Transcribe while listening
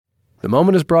The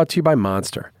Moment is brought to you by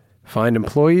Monster. Find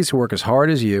employees who work as hard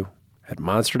as you at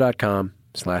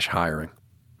monster.com/hiring.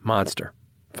 Monster.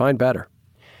 Find better.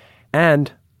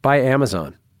 And by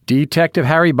Amazon. Detective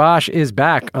Harry Bosch is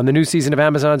back on the new season of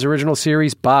Amazon's original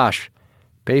series, Bosch,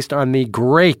 based on the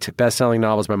great best-selling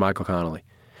novels by Michael Connelly.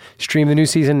 Stream the new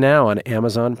season now on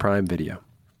Amazon Prime Video.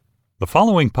 The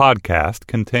following podcast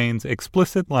contains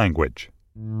explicit language.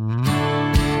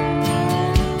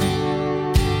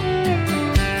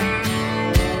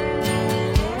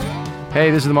 Hey,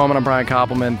 this is The Moment. I'm Brian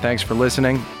Koppelman. Thanks for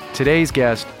listening. Today's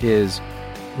guest is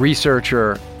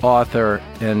researcher, author,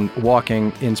 and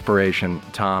walking inspiration,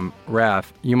 Tom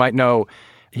Rath. You might know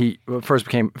he first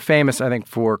became famous, I think,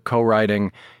 for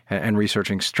co-writing and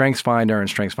researching StrengthsFinder and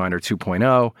StrengthsFinder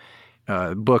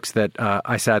 2.0, books that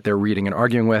I sat there reading and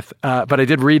arguing with. But I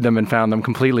did read them and found them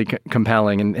completely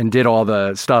compelling and did all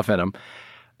the stuff in them.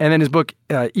 And then his book,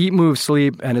 Eat, Move,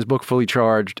 Sleep, and his book, Fully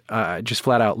Charged, just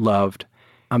flat out loved.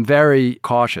 I'm very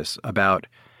cautious about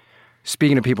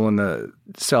speaking to people in the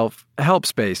self-help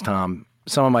space, Tom.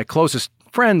 Some of my closest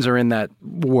friends are in that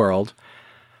world,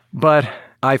 but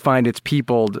I find it's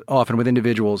peopled often with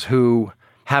individuals who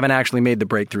haven't actually made the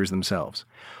breakthroughs themselves.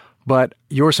 But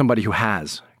you're somebody who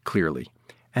has, clearly,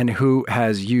 and who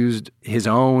has used his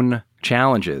own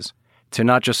challenges to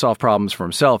not just solve problems for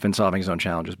himself in solving his own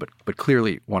challenges, but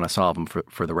clearly want to solve them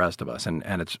for the rest of us. And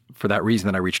it's for that reason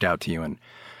that I reached out to you and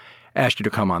asked you to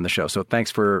come on the show. So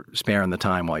thanks for sparing the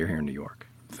time while you're here in New York.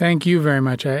 Thank you very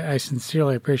much. I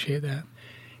sincerely appreciate that.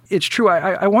 It's true.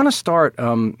 I want to start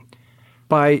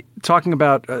by talking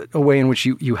about a way in which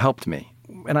you helped me.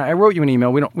 And I wrote you an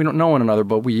email. We don't know one another,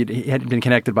 but we had been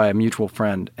connected by a mutual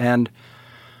friend. And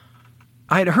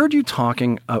I had heard you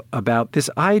talking about this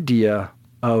idea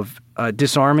of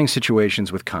disarming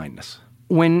situations with kindness.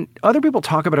 When other people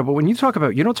talk about it, but when you talk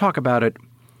about it, you don't talk about it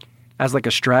as like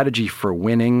a strategy for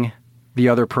winning the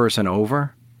other person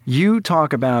over. You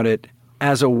talk about it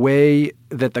as a way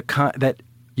that that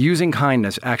using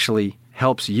kindness actually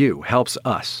helps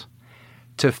us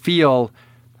to feel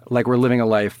like we're living a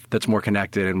life that's more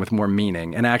connected and with more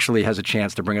meaning and actually has a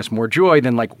chance to bring us more joy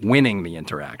than like winning the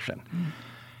interaction.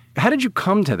 How did you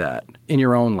come to that in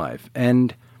your own life?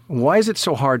 And why is it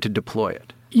so hard to deploy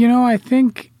it? You know, I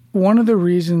think one of the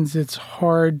reasons it's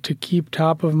hard to keep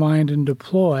top of mind and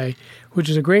deploy, which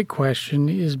is a great question,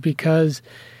 is because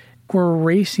we're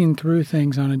racing through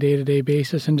things on a day-to-day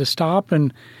basis, and to stop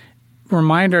and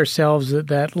remind ourselves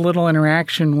that little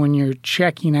interaction when you're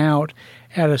checking out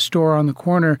at a store on the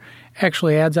corner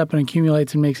actually adds up and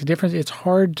accumulates and makes a difference. It's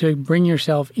hard to bring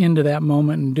yourself into that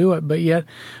moment and do it. But yet,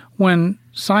 when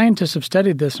scientists have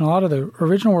studied this, and a lot of the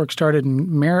original work started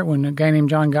in marriage, when a guy named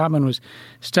John Gottman was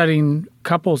studying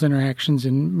couples interactions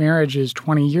in marriages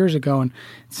 20 years ago, and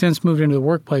since moved into the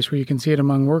workplace where you can see it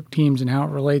among work teams and how it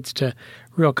relates to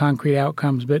real concrete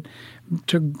outcomes. But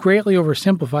to greatly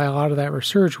oversimplify a lot of that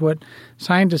research, what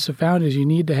scientists have found is you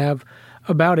need to have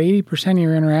about 80% of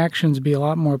your interactions be a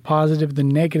lot more positive than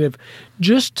negative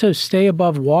just to stay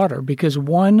above water, because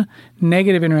one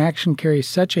negative interaction carries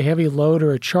such a heavy load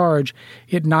or a charge,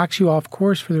 it knocks you off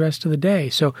course for the rest of the day.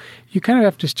 So you kind of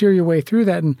have to steer your way through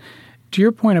that. And to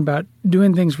your point about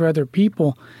doing things for other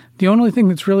people, the only thing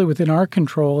that's really within our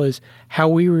control is how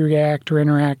we react or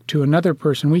interact to another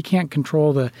person. We can't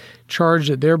control the charge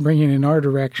that they're bringing in our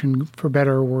direction, for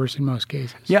better or worse in most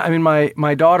cases. Yeah, I mean,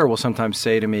 my daughter will sometimes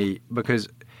say to me, because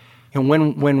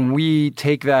when we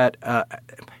take that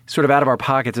sort of out of our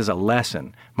pockets as a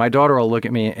lesson, my daughter will look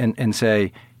at me and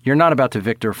say, "You're not about to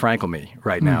Viktor Frankl me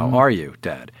right now, are you,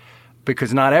 Dad?"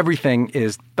 Because not everything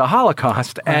is the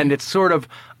Holocaust, right. And it's sort of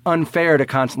unfair to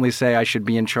constantly say I should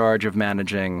be in charge of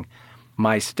managing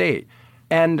my state.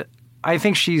 And I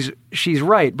think she's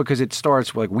right, because it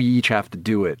starts like we each have to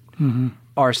do it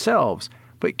ourselves.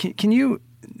 But can you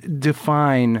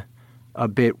define a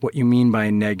bit what you mean by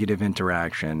a negative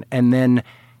interaction, and then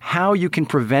how you can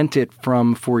prevent it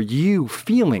from, for you,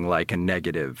 feeling like a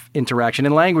negative interaction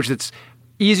in language that's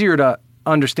easier to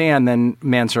understand than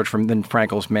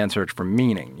Frankl's Man Search for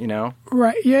Meaning, you know?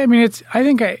 Right. Yeah, I mean,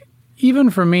 even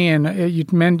for me, and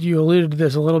you alluded to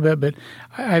this a little bit, but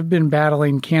I've been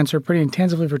battling cancer pretty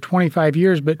intensively for 25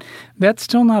 years, but that's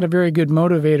still not a very good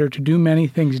motivator to do many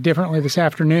things differently this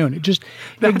afternoon. It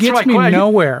gets me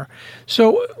nowhere.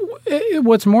 So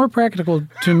what's more practical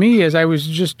to me is I was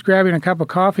just grabbing a cup of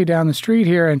coffee down the street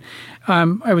here, and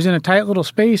I was in a tight little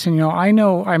space, and I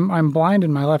know I'm blind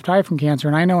in my left eye from cancer,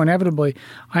 and I know inevitably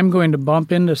I'm going to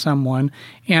bump into someone,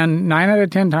 and 9 out of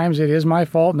 10 times it is my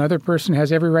fault. Another person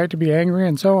has every right to be angry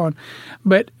and so on.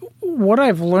 But what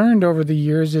I've learned over the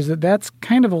years is that that's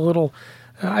kind of a little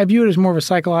I view it as more of a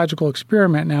psychological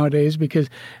experiment nowadays, because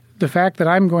the fact that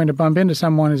I'm going to bump into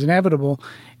someone is inevitable,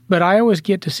 but I always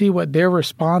get to see what their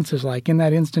response is like in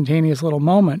that instantaneous little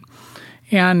moment.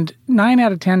 And 9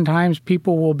 out of 10 times,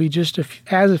 people will be just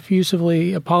as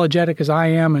effusively apologetic as I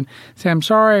am and say, I'm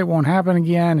sorry, it won't happen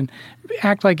again, and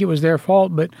act like it was their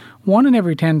fault. But 1 in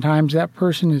every 10 times, that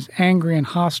person is angry and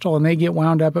hostile, and they get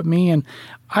wound up at me. And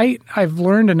I've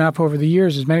learned enough over the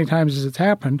years, as many times as it's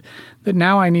happened, that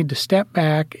now I need to step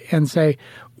back and say,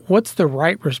 what's the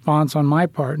right response on my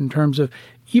part in terms of,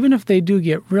 even if they do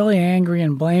get really angry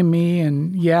and blame me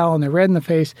and yell and they're red in the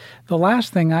face, the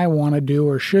last thing I want to do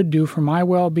or should do for my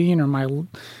well-being or my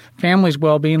family's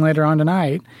well-being later on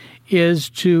tonight is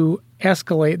to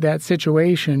escalate that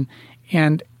situation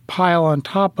and pile on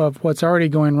top of what's already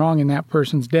going wrong in that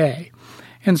person's day.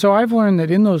 And so I've learned that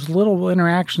in those little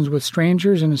interactions with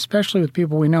strangers, and especially with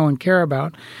people we know and care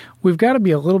about, we've got to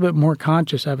be a little bit more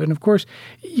conscious of it. And of course,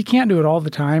 you can't do it all the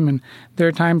time. And there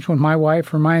are times when my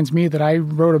wife reminds me that I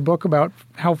wrote a book about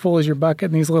how full is your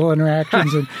bucket in these little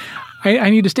interactions. And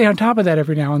I need to stay on top of that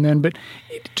every now and then. But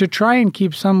to try and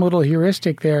keep some little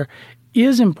heuristic there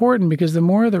is important, because the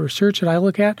more of the research that I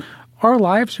look at, our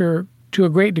lives are, to a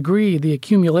great degree, the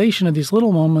accumulation of these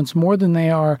little moments more than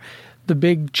they are the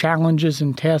big challenges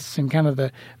and tests in kind of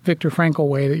the Viktor Frankl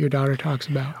way that your daughter talks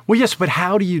about. Well, yes, but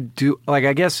how do you do, like,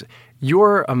 I guess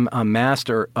you're a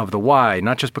master of the why,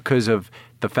 not just because of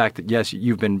the fact that, yes,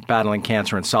 you've been battling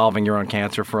cancer and solving your own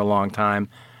cancer for a long time,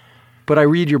 but I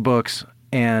read your books,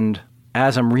 and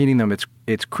as I'm reading them,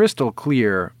 it's crystal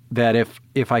clear that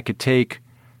if I could take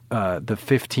the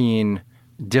 15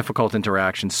 difficult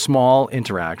interactions, small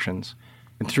interactions,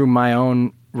 and through my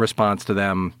own response to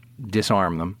them,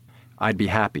 disarm them, I'd be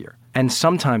happier. And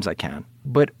sometimes I can.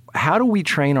 But how do we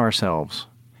train ourselves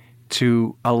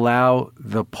to allow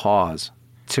the pause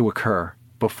to occur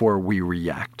before we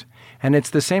react? And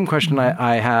it's the same question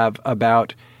I have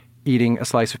about eating a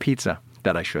slice of pizza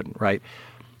that I shouldn't, right?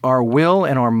 Our will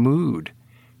and our mood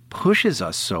pushes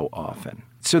us so often,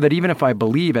 so that even if I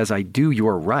believe as I do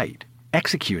you're right,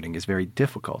 executing is very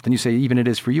difficult. And you say even it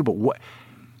is for you, but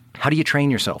how do you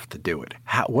train yourself to do it?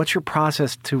 What's your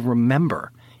process to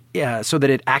remember? Yeah, so that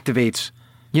it activates,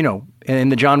 in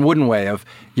the John Wooden way of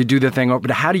you do the thing, but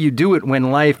how do you do it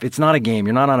when life, it's not a game,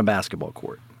 you're not on a basketball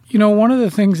court? One of the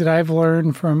things that I've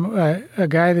learned from a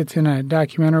guy that's in a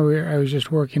documentary I was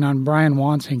just working on, Brian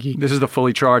Wansink. This is the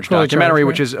Fully Charged documentary,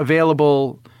 which is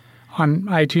available on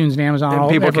iTunes and Amazon. And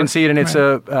people can see it, and it's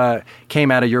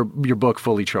came out of your book,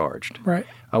 Fully Charged, right?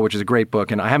 Which is a great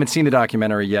book. And I haven't seen the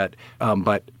documentary yet,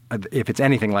 but if it's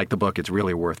anything like the book, it's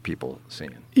really worth people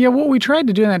seeing. Yeah, what we tried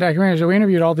to do in that documentary is we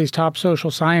interviewed all these top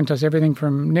social scientists, everything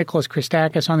from Nicholas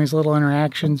Christakis on these little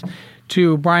interactions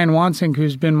to Brian Wansink,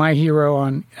 who's been my hero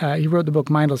on, he wrote the book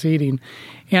Mindless Eating.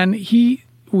 And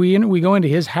we go into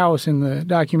his house in the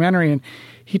documentary, and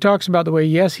he talks about the way,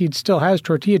 yes, he still has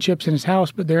tortilla chips in his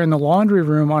house, but they're in the laundry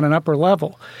room on an upper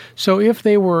level. So if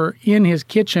they were in his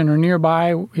kitchen or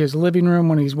nearby his living room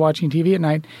when he's watching TV at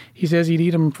night, he says he'd eat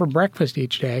them for breakfast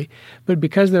each day. But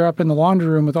because they're up in the laundry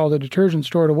room with all the detergent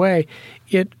stored away,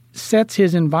 it sets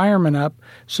his environment up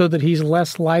so that he's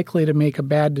less likely to make a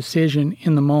bad decision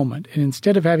in the moment. And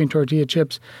instead of having tortilla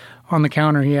chips on the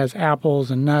counter, he has apples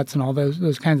and nuts and all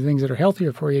those kinds of things that are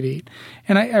healthier for you to eat.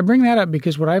 And I bring that up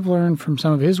because what I've learned from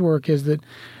some of his work is that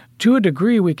to a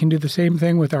degree we can do the same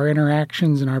thing with our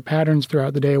interactions and our patterns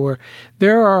throughout the day, where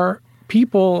there are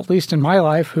people, at least in my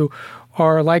life, who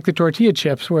are like the tortilla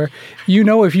chips, where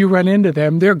if you run into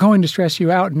them, they're going to stress you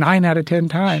out 9 out of 10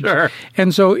 times. Sure.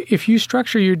 And so if you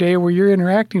structure your day where you're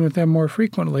interacting with them more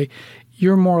frequently,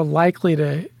 you're more likely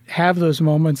to have those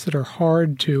moments that are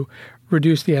hard to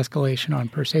reduce the escalation on,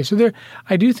 per se. So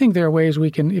I do think there are ways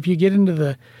we can, if you get into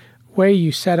the way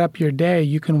you set up your day,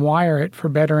 you can wire it for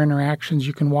better interactions,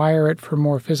 you can wire it for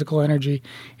more physical energy,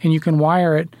 and you can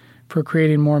wire it for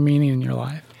creating more meaning in your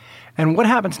life. And what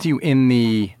happens to you in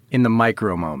the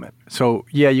micro moment? So,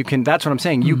 yeah, you can, that's what I'm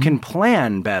saying. You can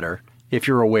plan better if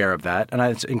you're aware of that, and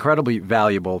it's incredibly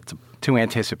valuable to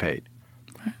anticipate.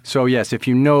 So, yes, if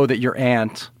you know that your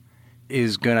aunt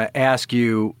is going to ask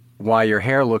you why your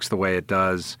hair looks the way it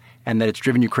does and that it's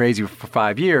driven you crazy for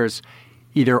 5 years,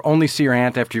 either only see your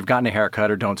aunt after you've gotten a haircut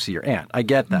or don't see your aunt. I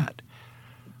get that.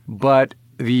 But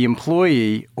the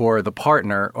employee or the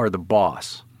partner or the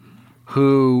boss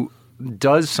who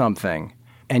does something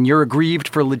and you're aggrieved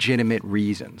for legitimate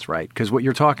reasons, right? Because what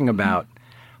you're talking about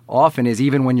often is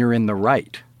even when you're in the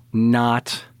right,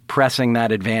 not pressing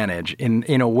that advantage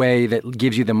in a way that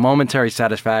gives you the momentary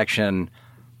satisfaction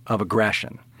of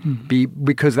aggression.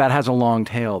 Because that has a long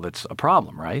tail that's a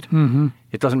problem, right?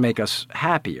 It doesn't make us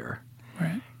happier.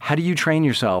 Right. How do you train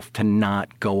yourself to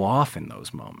not go off in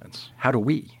those moments? How do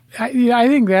we? I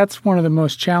think that's one of the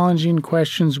most challenging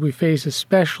questions we face,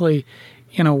 especially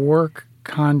in a work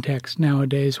context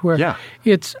nowadays, where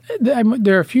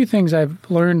there are a few things I've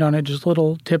learned on it, just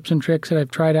little tips and tricks that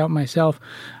I've tried out myself.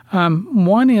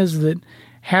 One is that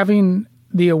having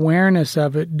the awareness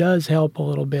of it does help a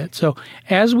little bit. So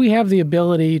as we have the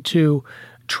ability to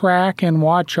track and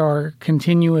watch our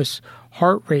continuous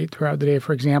heart rate throughout the day,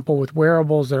 for example, with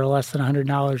wearables that are less than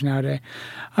 $100 nowadays,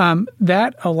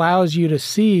 that allows you to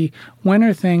see when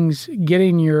are things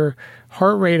getting your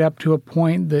heart rate up to a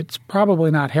point that's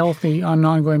probably not healthy on an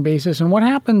ongoing basis. And what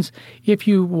happens if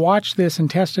you watch this and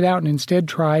test it out and instead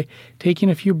try taking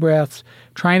a few breaths,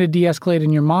 trying to de-escalate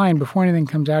in your mind before anything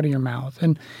comes out of your mouth?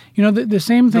 And, the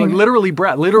same thing. Like literally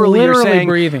breath. Literally you're saying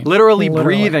breathing. Literally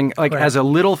breathing, like as a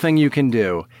little thing you can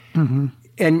do. Mm-hmm.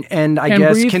 And I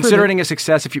guess considering a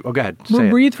success, if you... Oh, go ahead.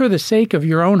 Breathe for the sake of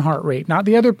your own heart rate, not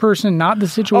the other person, not the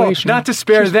situation. Not to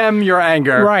spare them your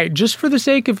anger. Right. Just for the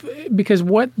sake of... Because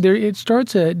it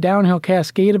starts a downhill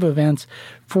cascade of events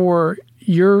for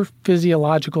your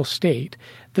physiological state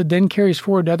that then carries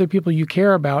forward to other people you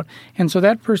care about. And so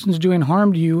that person's doing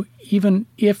harm to you even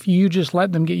if you just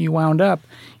let them get you wound up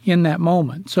in that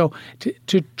moment. So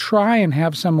to try and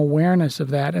have some awareness of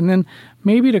that, and then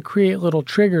maybe to create little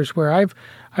triggers where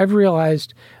I've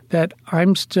realized that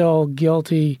I'm still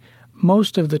guilty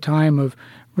most of the time of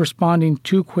responding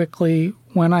too quickly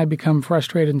when I become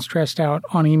frustrated and stressed out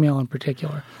on email in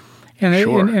particular. And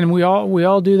sure. and we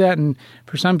all do that, and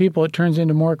for some people it turns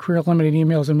into more career-limiting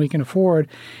emails than we can afford.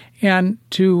 And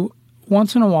to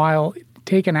once in a while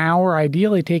take an hour,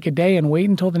 ideally take a day, and wait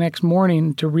until the next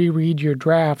morning to reread your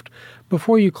draft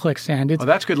before you click send.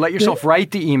 That's good. Let yourself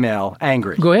write the email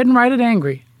angry. Go ahead and write it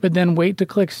angry, but then wait to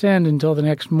click send until the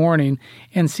next morning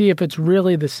and see if it's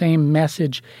really the same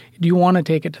message. Do you want to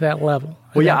take it to that level?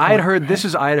 Well, yeah, I had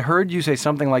heard you say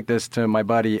something like this to my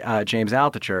buddy James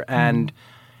Altucher, and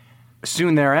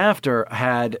soon thereafter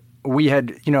we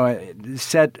had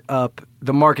set up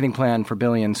the marketing plan for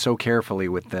Billions so carefully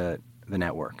with the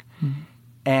network. Mm-hmm.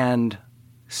 And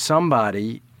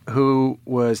somebody who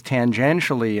was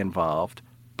tangentially involved,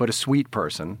 but a sweet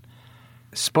person,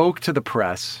 spoke to the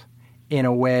press in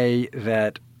a way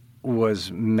that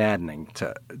was maddening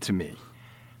to me.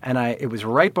 And it was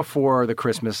right before the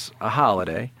Christmas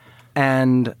holiday,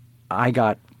 and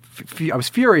I was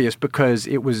furious because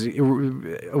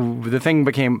the thing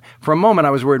became, for a moment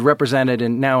I was worried, represented,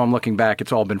 and now I'm looking back,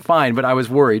 it's all been fine, but I was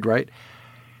worried, right?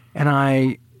 And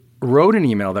I wrote an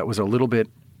email that was a little bit,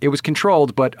 it was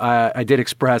controlled, but I did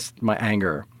express my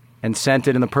anger and sent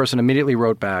it, and the person immediately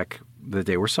wrote back that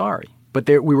they were sorry. But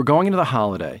we were going into the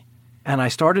holiday, and I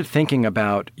started thinking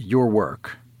about your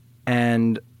work,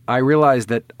 and I realized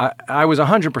that I was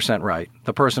 100% right.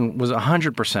 The person was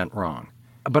 100% wrong.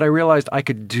 But I realized I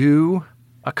could do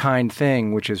a kind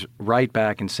thing, which is write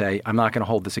back and say, I'm not going to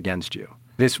hold this against you.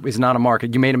 This is not a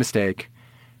market. You made a mistake.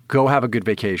 Go have a good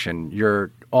vacation.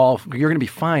 You're going to be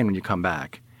fine when you come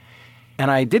back. And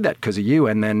I did that because of you.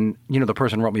 And then, the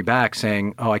person wrote me back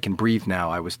saying, oh, I can breathe now.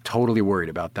 I was totally worried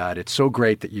about that. It's so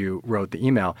great that you wrote the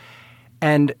email.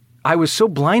 And I was so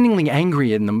blindingly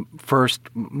angry in the first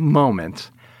moment.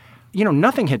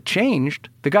 Nothing had changed.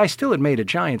 The guy still had made a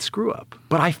giant screw up.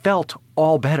 But I felt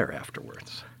all better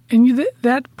afterwards. And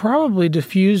that probably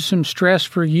diffused some stress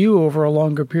for you over a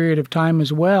longer period of time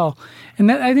as well.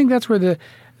 And I think that's where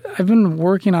I've been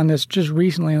working on this just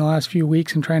recently in the last few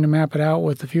weeks and trying to map it out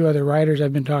with a few other writers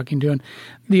I've been talking to. And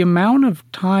the amount of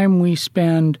time we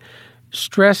spend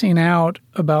stressing out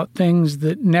about things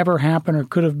that never happened or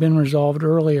could have been resolved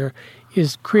earlier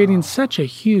is creating such a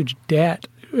huge debt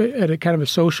at a kind of a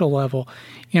social level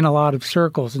in a lot of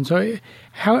circles. And so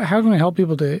how can we help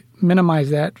people to minimize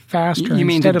that faster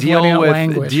instead of letting out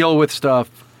language? Deal with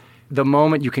stuff the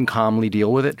moment you can calmly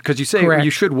deal with it? Because you say Correct.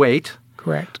 You should wait.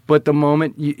 Correct. But the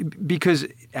moment because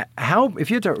if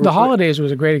you had to... The holidays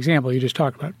was a great example you just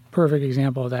talked about. Perfect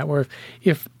example of that, where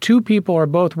if two people are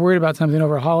both worried about something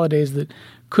over holidays that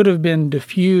could have been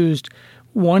diffused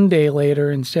one day later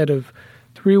instead of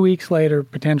 3 weeks later,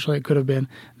 potentially it could have been,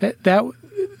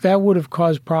 that would have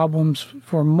caused problems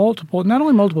for not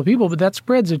only multiple people, but that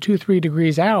spreads at 2-3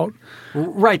 degrees out.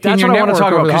 Right. That's what I want to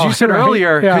talk about. Because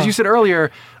you said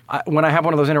earlier, when I have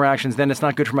one of those interactions, then it's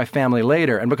not good for my family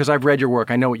later. And because I've read your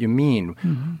work, I know what you mean.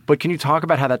 Mm-hmm. But can you talk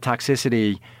about how that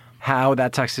toxicity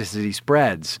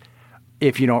spreads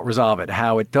if you don't resolve it,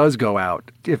 how it does go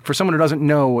out? For someone who doesn't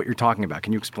know what you're talking about,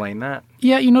 can you explain that?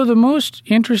 Yeah, the most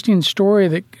interesting story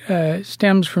that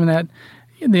stems from the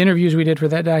interviews we did for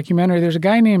that documentary, there's a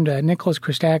guy named Nicholas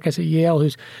Christakis at Yale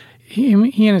he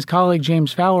and his colleague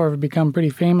James Fowler have become pretty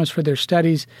famous for their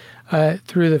studies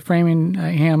through the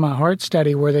Framingham Heart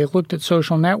Study, where they looked at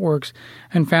social networks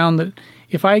and found that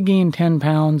if I gain 10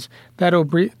 pounds, that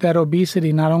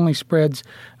obesity not only spreads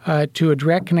to a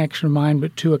direct connection of mine,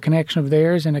 but to a connection of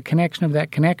theirs and a connection of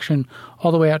that connection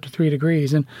all the way out to 3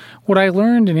 degrees. And what I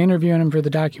learned in interviewing him for the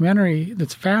documentary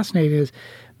that's fascinating is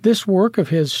this work of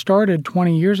his started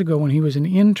 20 years ago when he was an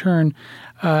intern.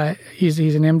 He's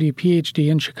an MD, PhD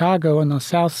in Chicago on the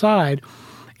South Side,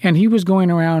 and he was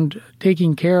going around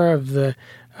taking care of the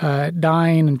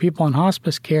dying and people on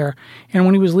hospice care. And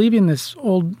when he was leaving this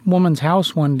old woman's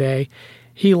house one day,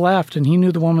 he left and he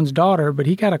knew the woman's daughter, but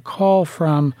he got a call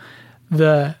from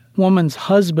the woman's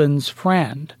husband's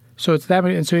friend. So it's that,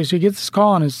 and so he gets this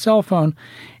call on his cell phone,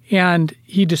 and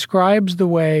he describes the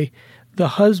way the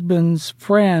husband's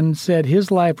friend said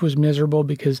his life was miserable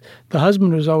because the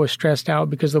husband was always stressed out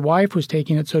because the wife was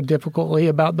taking it so difficultly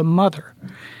about the mother.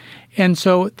 And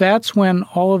so that's when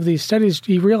all of these studies,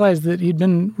 he realized that he'd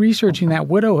been researching that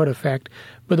widowhood effect,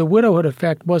 but the widowhood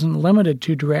effect wasn't limited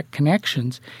to direct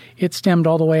connections. It stemmed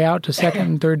all the way out to second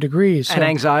and third degrees. So and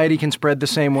anxiety can spread the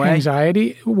same way?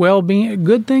 Anxiety, well-being,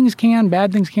 good things can,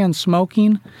 bad things can,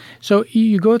 smoking. So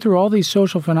you go through all these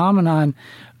social phenomenon.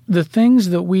 The things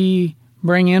that we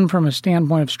bring in from a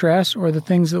standpoint of stress, or the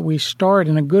things that we start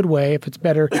in a good way, if it's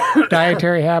better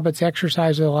dietary habits,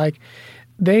 exercise, or the like,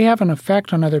 they have an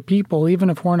effect on other people,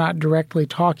 even if we're not directly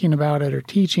talking about it or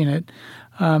teaching it,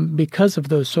 because of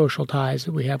those social ties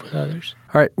that we have with others.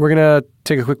 All right, we're going to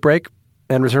take a quick break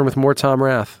and return with more Tom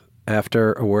Rath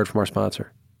after a word from our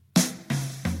sponsor.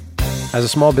 As a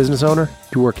small business owner,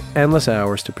 you work endless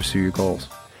hours to pursue your goals.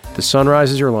 The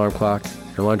sunrise is your alarm clock,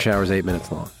 your lunch hour is 8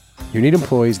 minutes long. You need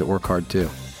employees that work hard too.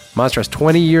 Monster has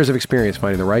 20 years of experience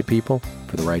finding the right people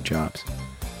for the right jobs.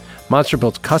 Monster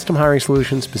builds custom hiring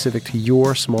solutions specific to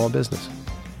your small business.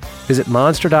 Visit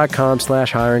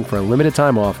monster.com/hiring for a limited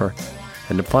time offer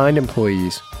and to find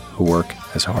employees who work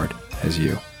as hard as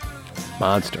you.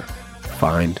 Monster.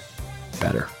 Find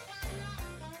better.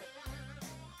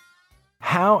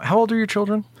 How old are your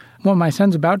children? Well, my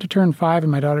son's about to turn 5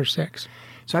 and my daughter's 6.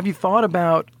 So have you thought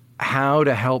about how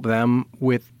to help them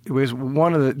with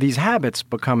one of these habits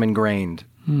become ingrained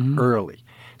early?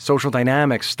 Social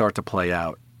dynamics start to play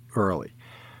out early.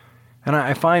 And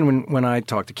I find when I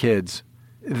talk to kids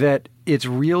that it's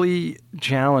really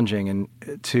challenging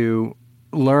to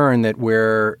learn that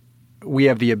we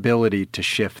have the ability to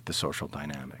shift the social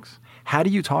dynamics. How do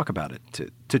you talk about it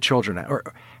to children? Or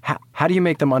how do you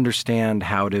make them understand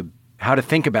how to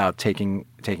think about taking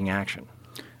action?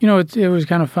 You know, it was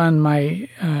kind of fun.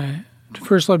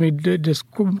 First, let me just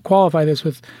qualify this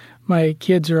with my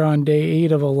kids are on day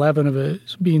 8 of 11 of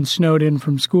being snowed in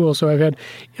from school, so I've had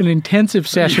an intensive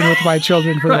session with my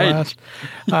children for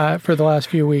the last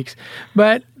few weeks.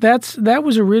 But that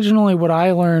was originally what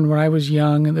I learned when I was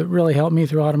young, and that really helped me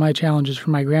through a lot of my challenges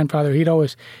from my grandfather. He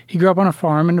grew up on a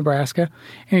farm in Nebraska,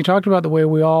 and he talked about the way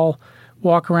we all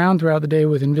walk around throughout the day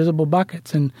with invisible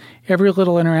buckets, and every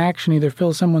little interaction either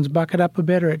fills someone's bucket up a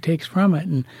bit or it takes from it.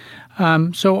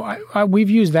 And so we've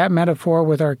used that metaphor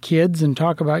with our kids and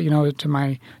talk about, to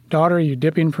my daughter, you're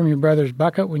dipping from your brother's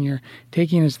bucket when you're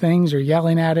taking his things or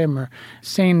yelling at him or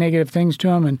saying negative things to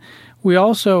him. And we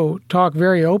also talk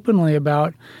very openly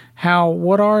about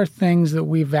what are things that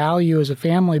we value as a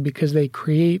family because they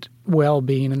create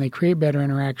well-being and they create better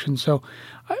interactions. So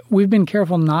we've been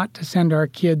careful not to send our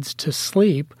kids to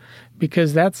sleep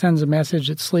because that sends a message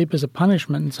that sleep is a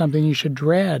punishment and something you should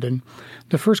dread. And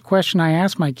the first question I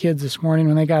asked my kids this morning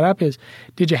when they got up is,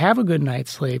 did you have a good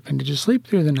night's sleep? And did you sleep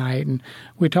through the night? And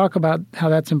we talk about how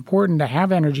that's important to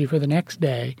have energy for the next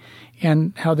day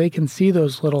and how they can see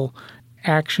those little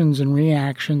actions and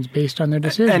reactions based on their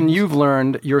decisions. And you've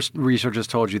learned, your research has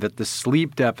told you that the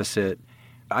sleep deficit,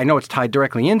 I know it's tied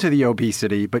directly into the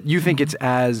obesity, but you think it's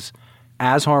as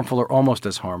harmful or almost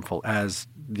as harmful as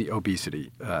the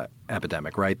obesity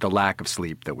epidemic, right? The lack of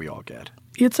sleep that we all get.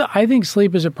 I think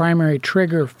sleep is a primary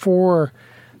trigger for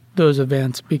those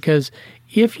events because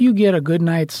if you get a good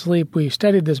night's sleep, we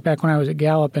studied this back when I was at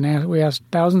Gallup, and we asked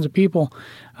thousands of people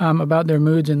about their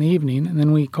moods in the evening, and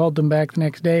then we called them back the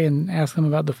next day and asked them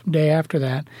about the day after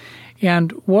that.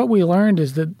 And what we learned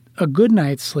is that a good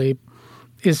night's sleep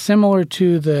is similar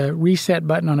to the reset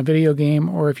button on a video game,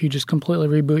 or if you just completely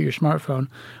reboot your smartphone,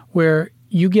 where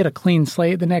you get a clean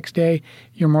slate the next day,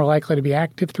 you're more likely to be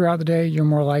active throughout the day, you're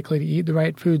more likely to eat the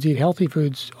right foods, eat healthy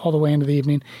foods all the way into the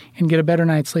evening, and get a better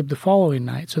night's sleep the following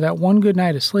night. So that one good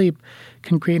night of sleep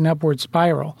can create an upward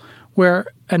spiral, where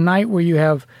a night where you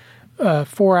have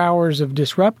 4 hours of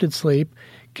disrupted sleep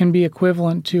can be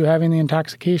equivalent to having the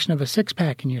intoxication of a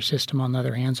six-pack in your system, on the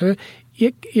other hand. So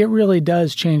it really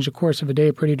does change the course of a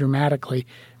day pretty dramatically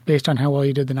based on how well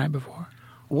you did the night before.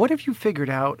 What have you figured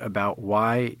out about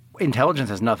why intelligence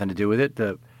has nothing to do with it?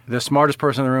 The smartest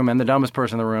person in the room and the dumbest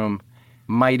person in the room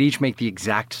might each make the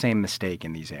exact same mistake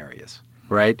in these areas,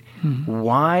 right? Mm-hmm.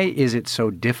 Why is it so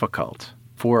difficult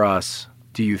for us,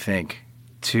 do you think,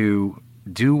 to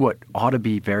do what ought to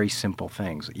be very simple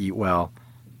things? Eat well,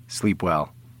 sleep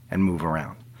well, and move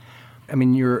around. I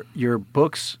mean, your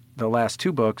books, the last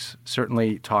two books,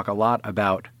 certainly talk a lot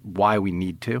about why we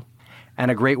need to. And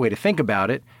a great way to think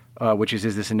about it, which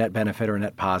is this a net benefit or a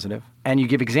net positive? And you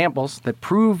give examples that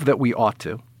prove that we ought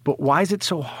to. But why is it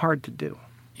so hard to do?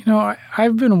 You know,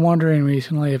 I've been wondering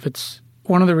recently if it's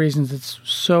one of the reasons it's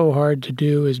so hard to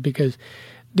do is because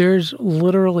there's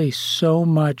literally so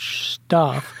much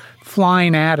stuff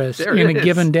flying at us in a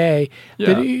given day. Yeah.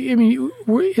 That, I mean,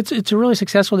 it's a really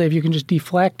successful day if you can just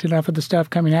deflect enough of the stuff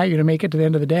coming at you to make it to the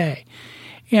end of the day.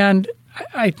 And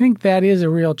I think that is a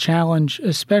real challenge,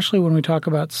 especially when we talk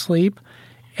about sleep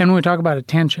and when we talk about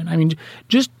attention. I mean,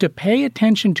 just to pay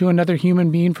attention to another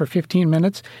human being for 15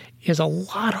 minutes is a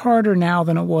lot harder now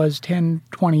than it was 10,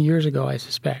 20 years ago, I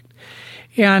suspect.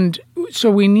 And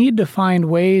so we need to find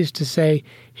ways to say,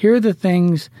 here are the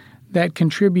things that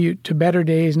contribute to better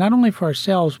days, not only for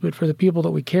ourselves, but for the people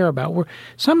that we care about.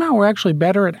 We're actually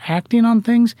better at acting on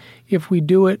things if we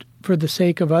do it for the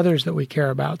sake of others that we care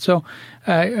about. So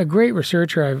a great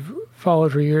researcher I've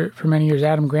followed for many years,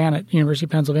 Adam Grant at University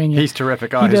of Pennsylvania. He's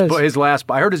terrific. I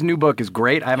heard his new book is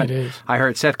great. I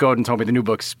heard Seth Godin told me the new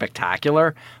book's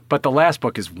spectacular, but the last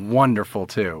book is wonderful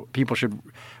too. People should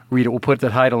read it. We'll put the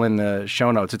title in the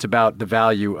show notes. It's about the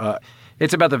value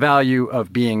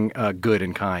of being good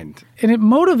and kind. And it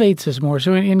motivates us more.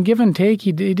 So in Give and Take,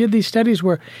 he did these studies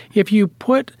where if you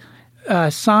put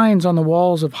signs on the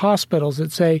walls of hospitals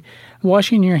that say,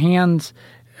 washing your hands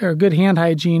or good hand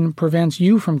hygiene prevents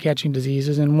you from catching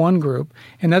diseases in one group.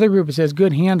 Another group, it says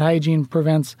good hand hygiene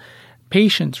prevents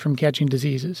patients from catching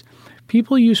diseases.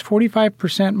 People use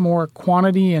 45% more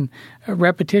quantity and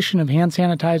repetition of hand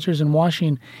sanitizers and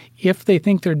washing if they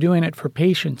think they're doing it for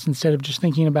patients instead of just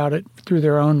thinking about it through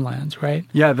their own lens, right?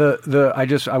 Yeah,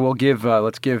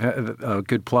 let's give a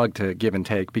good plug to Give and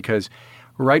Take, because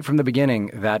right from the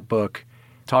beginning, that book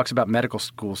talks about medical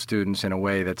school students in a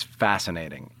way that's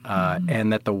fascinating,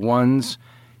 and that the ones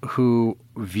who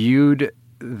viewed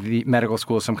the medical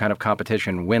school as some kind of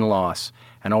competition, win-loss,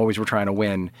 and always were trying to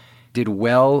win, did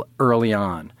well early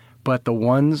on. But the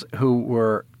ones who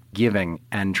were giving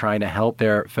and trying to help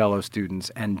their fellow students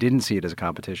and didn't see it as a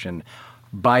competition,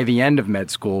 by the end of med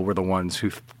school were the ones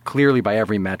who clearly, by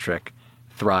every metric,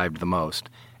 thrived the most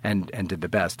and did the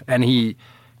best. And he,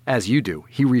 as you do,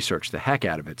 he researched the heck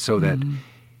out of it so that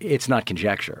it's not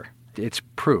conjecture. It's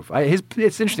proof.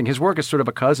 It's interesting. His work is sort of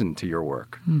a cousin to your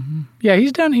work. Mm-hmm. Yeah,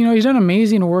 he's done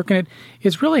amazing work, and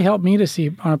it's really helped me to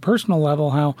see on a personal level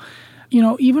how,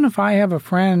 even if I have a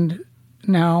friend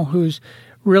now who's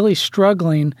really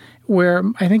struggling, where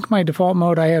I think my default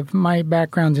mode, my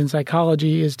background's in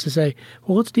psychology, is to say,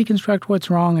 well, let's deconstruct what's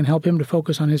wrong and help him to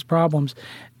focus on his problems.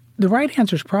 The right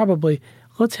answer is probably,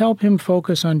 let's help him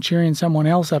focus on cheering someone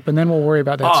else up, and then we'll worry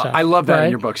about that stuff. I love that right?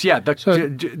 in your books. Yeah,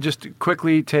 just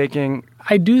quickly taking...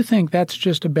 I do think that's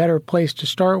just a better place to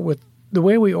start with the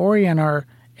way we orient our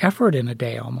effort in a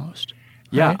day almost.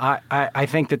 Yeah, right? I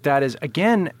think that is,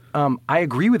 again, I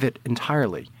agree with it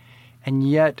entirely. And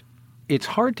yet it's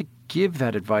hard to give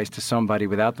that advice to somebody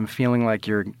without them feeling like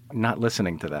you're not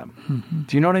listening to them. Mm-hmm.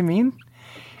 Do you know what I mean?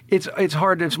 It's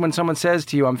hard when someone says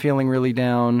to you, I'm feeling really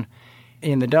down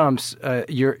in the dumps,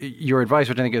 your advice,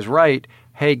 which I think is right,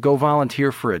 hey, go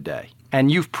volunteer for a day. And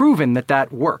you've proven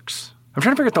that works. I'm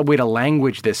trying to figure out the way to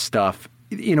language this stuff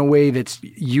in a way that's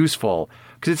useful,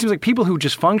 because it seems like people who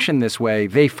just function this way,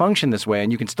 they function this way,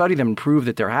 and you can study them and prove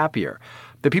that they're happier.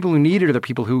 The people who need it are the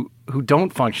people who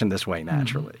don't function this way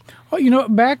naturally. Well,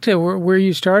 back to where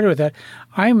you started with that,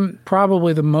 I'm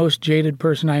probably the most jaded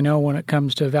person I know when it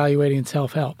comes to evaluating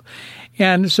self-help.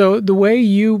 And so the way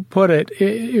you put it,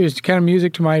 it was kind of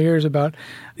music to my ears about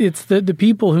it's the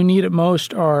people who need it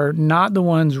most are not the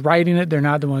ones writing it. They're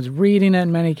not the ones reading it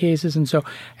in many cases. And so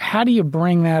how do you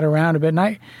bring that around a bit?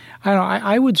 And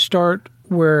I would start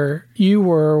where you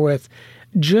were with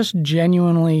just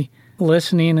genuinely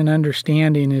listening and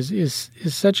understanding is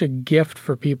such a gift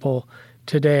for people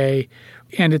today.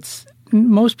 And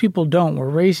most people don't. We're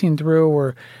racing through,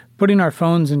 we're putting our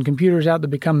phones and computers out that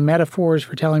become metaphors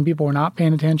for telling people we're not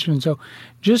paying attention. And so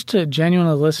just to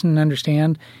genuinely listen and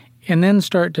understand, and then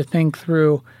start to think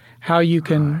through how you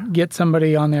can get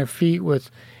somebody on their feet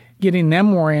with getting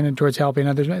them oriented towards helping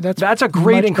others. That's a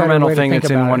great incremental thing that's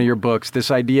in one of your books.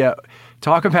 This idea,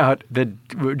 talk about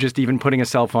just even putting a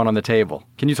cell phone on the table.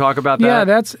 Can you talk about that? Yeah,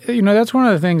 that's one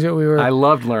of the things that I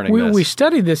loved learning this. We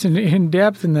studied this in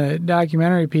depth in the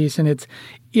documentary piece, and it's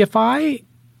if I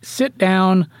sit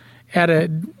down at a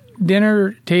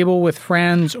dinner table with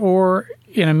friends or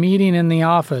in a meeting in the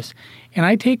office, and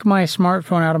I take my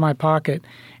smartphone out of my pocket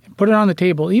and put it on the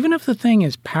table, even if the thing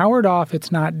is powered off,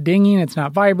 it's not dinging, it's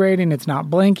not vibrating, it's not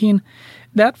blinking,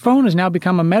 that phone has now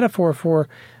become a metaphor for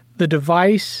the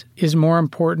device is more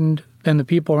important than the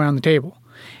people around the table.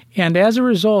 And as a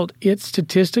result, it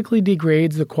statistically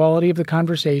degrades the quality of the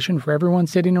conversation for everyone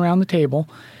sitting around the table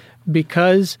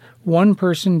because one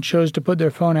person chose to put their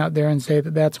phone out there and say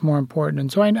that that's more important.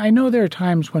 And so I know there are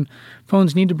times when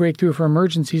phones need to break through for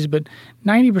emergencies, but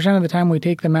 90% of the time we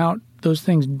take them out, those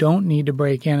things don't need to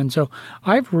break in. And so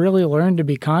I've really learned to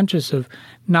be conscious of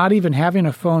not even having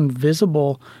a phone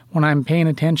visible when I'm paying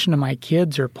attention to my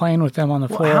kids or playing with them on the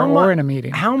floor or in a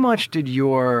meeting. How much did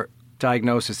your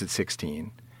diagnosis at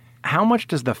 16, how much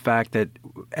does the fact that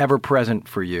ever present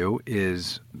for you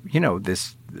is,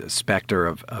 this specter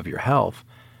of your health,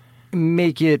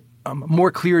 make it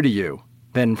more clear to you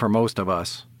than for most of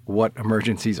us what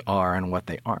emergencies are and what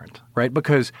they aren't, right?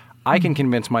 Because I can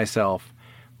convince myself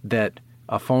that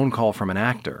a phone call from an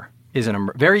actor is I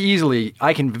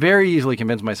can very easily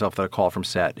convince myself that a call from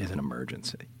set is an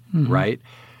emergency, right?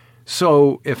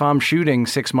 So if I'm shooting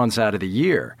 6 months out of the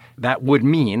year, that would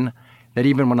mean that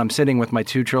even when I'm sitting with my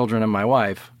 2 children and my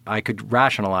wife, I could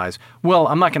rationalize, well,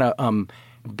 I'm not going to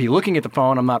be looking at the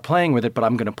phone, I'm not playing with it, but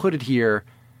I'm going to put it here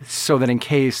so that in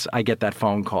case I get that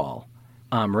phone call,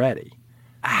 I'm ready.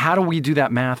 How do we do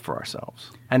that math for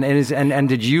ourselves? And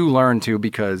did you learn to,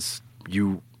 because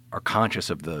you are conscious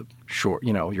of the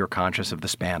you're conscious of the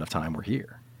span of time we're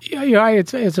here? Yeah,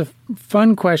 it's a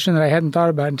fun question that I hadn't thought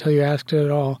about until you asked it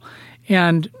at all.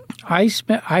 And I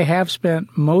have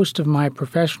spent most of my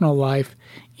professional life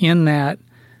in that,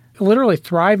 literally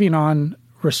thriving on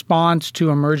response to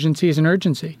emergencies and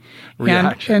urgency.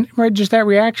 Reaction. And right, just that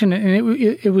reaction. And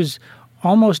it was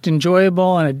almost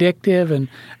enjoyable and addictive.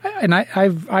 And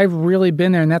I've really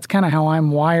been there. And that's kind of how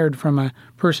I'm wired from a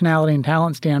personality and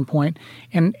talent standpoint.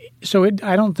 And so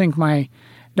I don't think my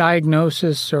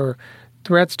diagnosis or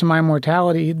threats to my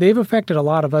mortality, they've affected a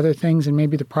lot of other things and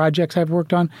maybe the projects I've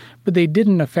worked on, but they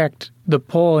didn't affect the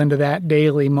pull into that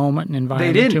daily moment and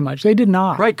environment too much. They did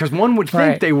not. Right, because one would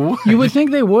think they would. You would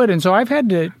think they would. And so I've had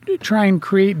to try and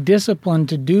create discipline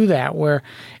to do that, where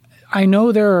I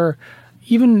know there are,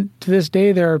 even to this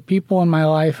day, there are people in my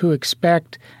life who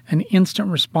expect an instant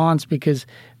response because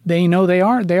they know they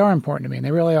are important to me, and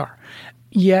they really are.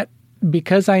 Yet,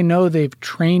 because I know they've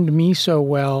trained me so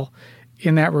well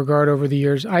in that regard over the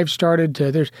years, I've started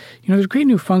to, there's great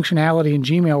new functionality in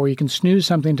Gmail where you can snooze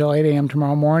something till 8 a.m.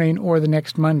 tomorrow morning or the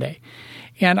next Monday.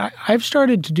 And I've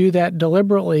started to do that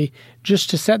deliberately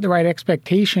just to set the right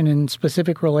expectation in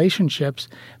specific relationships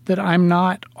that I'm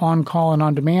not on call and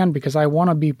on demand because I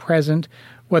want to be present,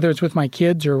 whether it's with my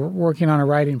kids or working on a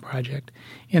writing project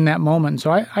in that moment.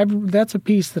 So that's a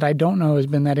piece that I don't know has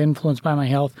been that influenced by my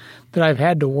health that I've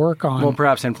had to work on. Well,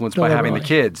 perhaps influenced by having the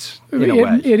kids in a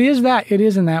way. It is that. It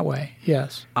is in that way,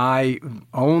 yes. I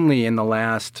only in the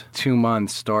last 2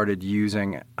 months started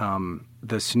using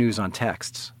the snooze on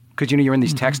texts. Because you're in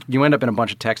these you end up in a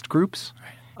bunch of text groups.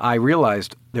 Right. I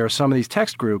realized there are some of these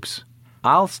text groups,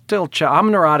 I'll still check. I'm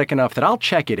neurotic enough that I'll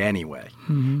check it anyway.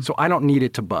 So I don't need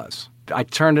it to buzz. I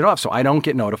turned it off so I don't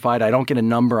get notified. I don't get a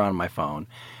number on my phone.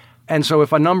 And so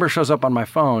if a number shows up on my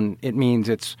phone, it means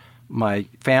it's my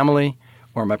family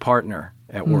or my partner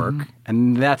at work,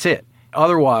 and that's it.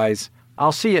 Otherwise,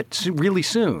 I'll see it really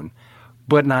soon,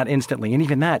 but not instantly. And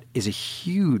even that is a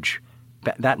huge,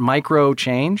 that micro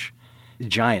change,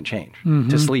 giant change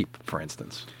to sleep, for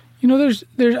instance. There's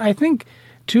I think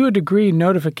to a degree,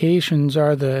 notifications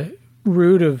are the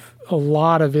root of a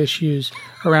lot of issues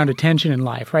around attention in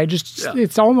life, right?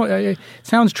 It's almost, it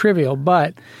sounds trivial,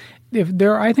 but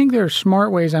I think there are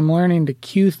smart ways I'm learning to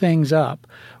queue things up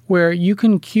where you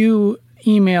can queue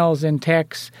emails and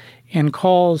texts and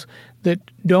calls that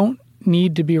don't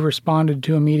need to be responded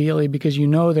to immediately because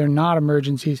they're not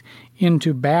emergencies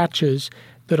into batches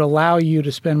that allow you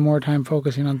to spend more time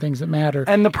focusing on things that matter.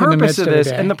 And the purpose of this,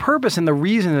 and the purpose and the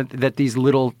reason that these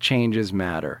little changes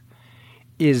matter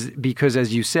is because,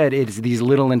 as you said, it's these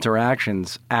little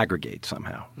interactions aggregate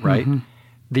somehow, right? And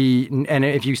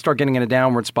if you start getting in a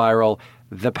downward spiral,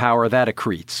 the power of that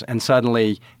accretes, and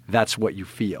suddenly that's what you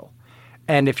feel.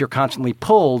 And if you're constantly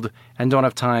pulled and don't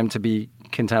have time to be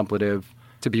contemplative,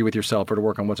 to be with yourself or to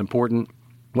work on what's important,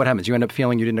 what happens? You end up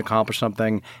feeling you didn't accomplish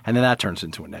something, and then that turns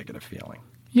into a negative feeling.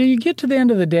 Yeah, you get to the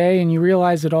end of the day and you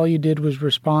realize that all you did was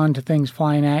respond to things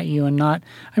flying at you and not...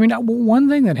 I mean, one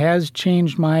thing that has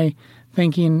changed my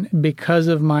thinking because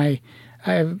of because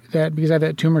I have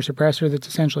that tumor suppressor that's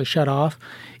essentially shut off,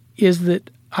 is that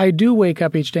I do wake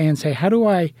up each day and say, how do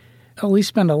I at least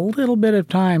spend a little bit of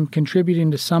time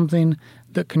contributing to something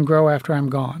that can grow after I'm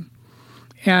gone?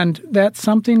 And that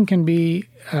something can be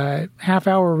a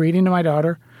half-hour reading to my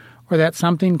daughter, or that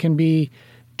something can be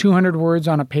 200 words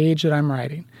on a page that I'm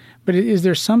writing. But is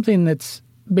there something that's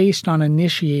based on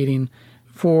initiating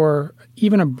for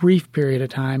even a brief period of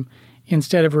time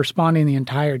instead of responding the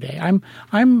entire day?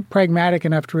 I'm pragmatic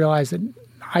enough to realize that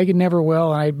I never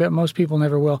will, and I bet most people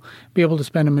never will, be able to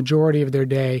spend a majority of their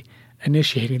day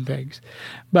initiating things.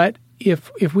 But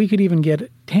if we could even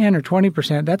get 10 or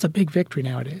 20%, that's a big victory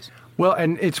nowadays. Well,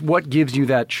 and it's what gives you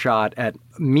that shot at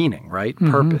meaning, right? Mm-hmm.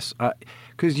 Purpose.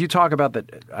 Because you talk about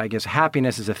that, I guess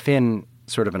happiness is a thin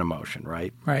sort of an emotion,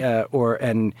 right? Right.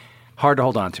 And hard to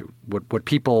hold on to. What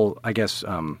people, I guess,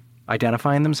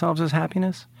 identify in themselves as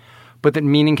happiness, but that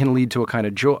meaning can lead to a kind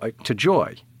of joy.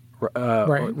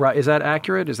 Right. Is that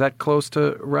accurate? Is that close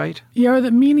to right? Yeah,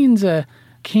 that meaning's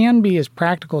can be as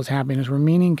practical as happiness, where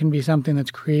meaning can be something that's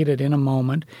created in a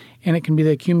moment, and it can be the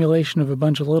accumulation of a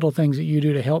bunch of little things that you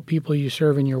do to help people you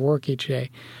serve in your work each day.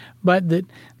 But that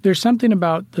there's something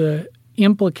about the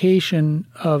implication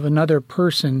of another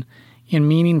person in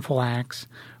meaningful acts,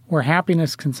 where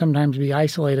happiness can sometimes be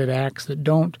isolated acts that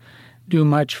don't do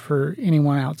much for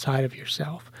anyone outside of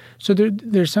yourself. So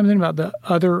there's something about the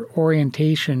other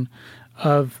orientation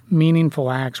of meaningful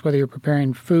acts, whether you're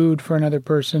preparing food for another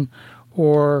person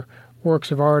or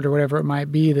works of art or whatever it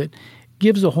might be, that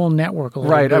gives the whole network a little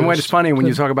right. boost. And it's funny when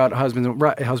you talk about husbands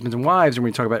and wives, and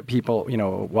when you talk about people,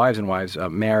 wives and wives,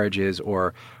 marriages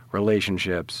or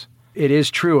relationships, it is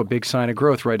true. A big sign of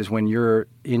growth, right, is when you're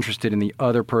interested in the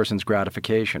other person's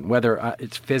gratification, whether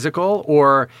it's physical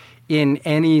or in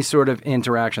any sort of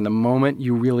interaction. The moment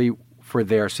you really, for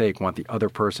their sake, want the other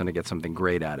person to get something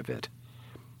great out of it,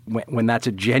 when that's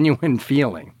a genuine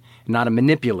feeling, not a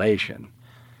manipulation,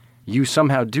 you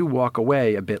somehow do walk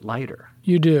away a bit lighter.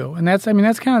 You do. And that's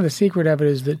kind of the secret of it,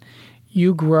 is that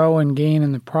you grow and gain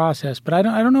in the process. But I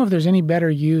don't know if there's any better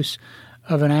use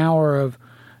of an hour of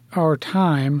our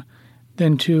time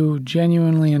than to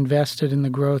genuinely invest it in the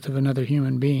growth of another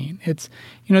human being. It's,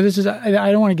 this is,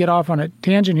 I don't want to get off on a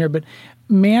tangent here, but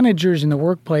managers in the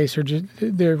workplace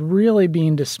they're really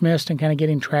being dismissed and kind of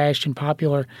getting trashed in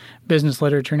popular business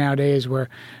literature nowadays, where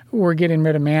we're getting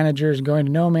rid of managers, going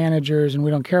to no managers, and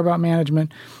we don't care about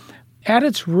management. At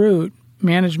its root,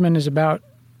 management is about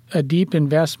a deep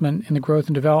investment in the growth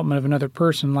and development of another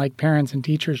person, like parents and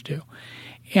teachers do.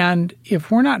 And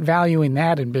if we're not valuing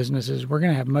that in businesses, we're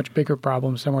going to have much bigger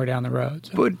problems somewhere down the road.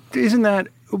 So. But isn't that,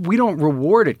 we don't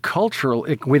reward it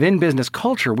culturally, within business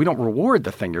culture, we don't reward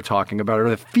the thing you're talking about, or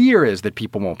the fear is that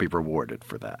people won't be rewarded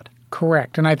for that.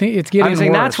 Correct. And I think it's getting worse. I'm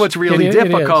saying that's what's really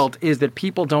difficult, is that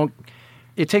people don't,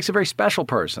 it takes a very special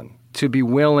person to be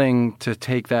willing to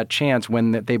take that chance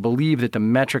when they believe that the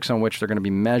metrics on which they're going to be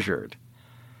measured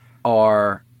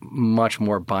are much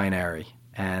more binary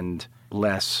and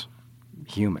less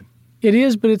human. It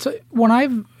is, but it's when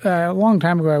a long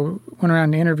time ago, I went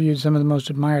around and interviewed some of the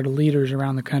most admired leaders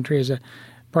around the country as a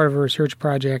part of a research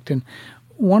project. And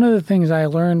one of the things I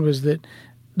learned was that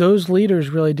those leaders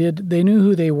really they knew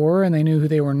who they were and they knew who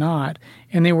they were not.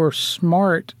 And they were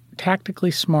smart,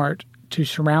 tactically smart, to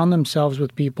surround themselves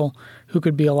with people who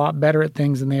could be a lot better at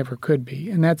things than they ever could be.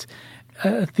 And that's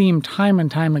a theme time and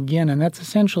time again. And that's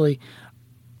essentially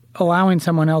allowing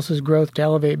someone else's growth to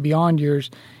elevate beyond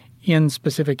yours in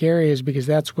specific areas, because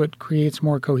that's what creates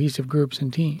more cohesive groups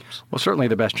and teams. Well, certainly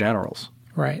the best generals.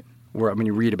 Right.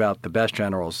 You read about the best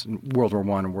generals in World War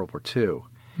I and World War II,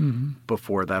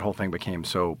 before that whole thing became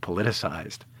so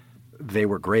politicized. They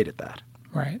were great at that.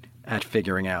 Right. At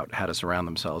figuring out how to surround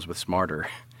themselves with smarter,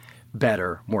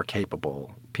 better, more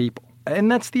capable people.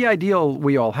 And that's the ideal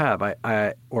we all have,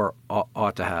 or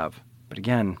ought to have. But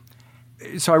again,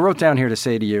 so I wrote down here to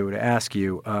say to you, to ask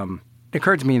you, it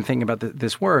occurred to me in thinking about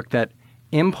this work that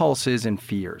impulses and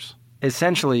fears,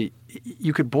 essentially,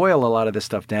 you could boil a lot of this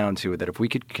stuff down to that if we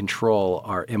could control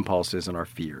our impulses and our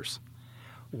fears,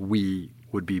 we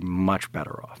would be much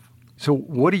better off. So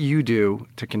what do you do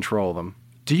to control them?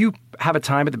 Do you have a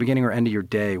time at the beginning or end of your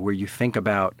day where you think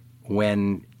about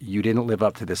when you didn't live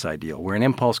up to this ideal, where an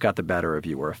impulse got the better of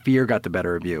you or a fear got the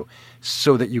better of you,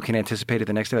 so that you can anticipate it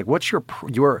the next day? Like, what's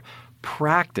your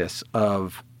practice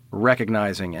of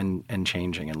recognizing and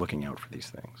changing and looking out for these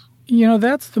things?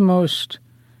 That's the most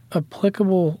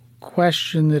applicable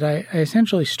question that I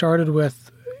essentially started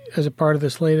with as a part of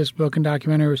this latest book and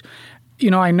documentary was,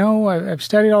 I know I've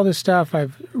studied all this stuff.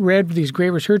 I've read these great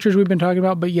researchers we've been talking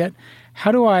about, but yet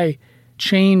how do I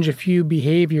change a few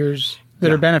behaviors that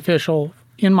are beneficial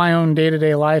in my own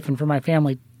day-to-day life and for my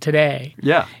family today?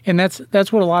 Yeah. And that's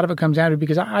what a lot of it comes down to,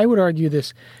 because I would argue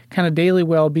this kind of daily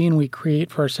well-being we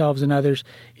create for ourselves and others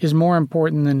is more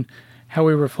important than how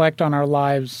we reflect on our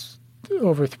lives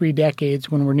over 3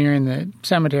 decades when we're nearing the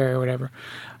cemetery or whatever.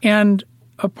 And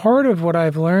a part of what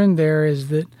I've learned there is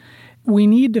that we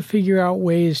need to figure out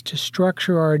ways to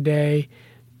structure our day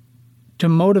to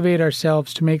motivate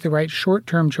ourselves to make the right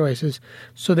short-term choices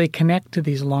so they connect to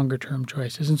these longer-term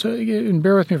choices. And so, and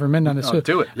bear with me for a minute on this. Oh,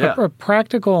 do it, yeah. A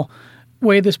practical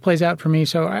way this plays out for me.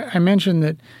 So I mentioned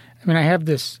that, I have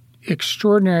this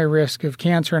extraordinary risk of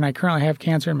cancer, and I currently have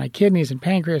cancer in my kidneys and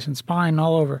pancreas and spine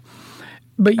all over.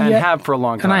 But and have for a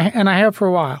long time. And I have for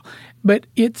a while. But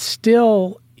it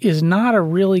still is not a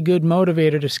really good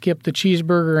motivator to skip the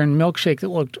cheeseburger and milkshake that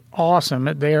looked awesome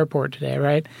at the airport today,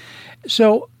 right?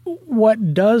 So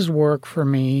what does work for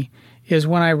me is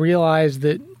when I realize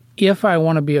that if I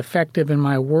want to be effective in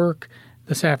my work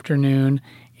this afternoon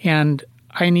and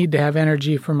I need to have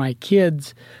energy for my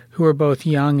kids who are both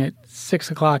young at 6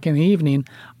 o'clock in the evening,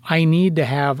 I need to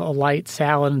have a light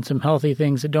salad and some healthy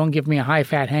things that don't give me a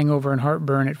high-fat hangover and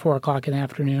heartburn at 4 o'clock in the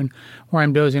afternoon where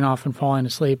I'm dozing off and falling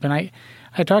asleep. And I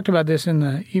talked about this in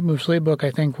the Eat, Move, Sleep book,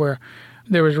 I think, where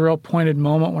there was a real pointed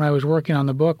moment when I was working on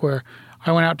the book where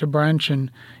I went out to brunch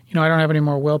and, I don't have any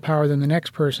more willpower than the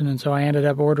next person, and so I ended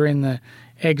up ordering the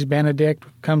Eggs Benedict.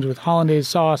 Comes with hollandaise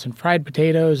sauce and fried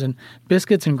potatoes and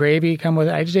biscuits and gravy come with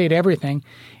it. I just ate everything.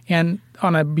 And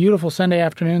on a beautiful Sunday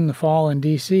afternoon in the fall in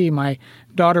D.C., my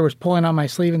daughter was pulling on my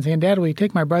sleeve and saying, "Dad, will you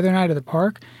take my brother and I to the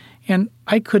park?" And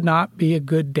I could not be a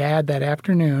good dad that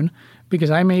afternoon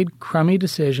because I made crummy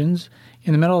decisions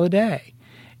in the middle of the day.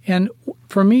 And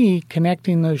for me,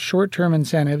 connecting those short-term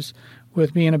incentives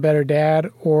with being a better dad,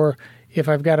 or if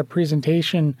I've got a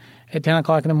presentation at 10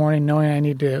 o'clock in the morning knowing I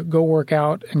need to go work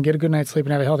out and get a good night's sleep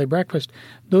and have a healthy breakfast,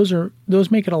 those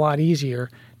make it a lot easier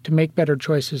to make better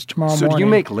choices tomorrow morning. So do you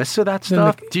make lists of that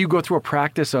stuff? Do you go through a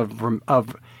practice of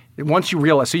once you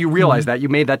realize, so you realize that you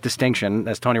made that distinction,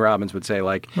 as Tony Robbins would say,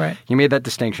 right. You made that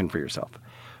distinction for yourself.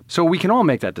 So we can all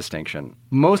make that distinction.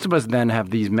 Most of us then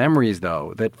have these memories,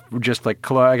 though, that just I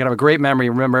can have a great memory,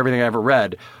 remember everything I ever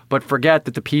read, but forget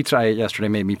that the pizza I ate yesterday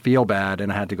made me feel bad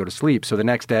and I had to go to sleep. So the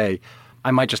next day,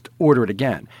 I might just order it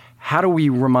again. How do we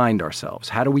remind ourselves?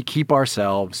 How do we keep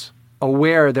ourselves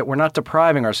aware that we're not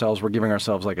depriving ourselves, we're giving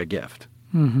ourselves like a gift?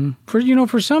 Mm-hmm.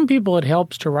 For some people, it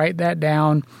helps to write that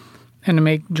down and to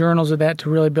make journals of that to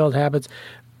really build habits.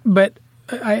 But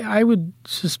I would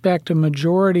suspect a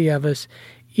majority of us,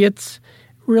 it's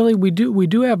really, we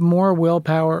do have more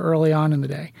willpower early on in the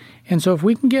day. And so if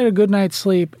we can get a good night's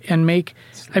sleep and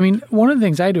one of the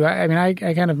things I do,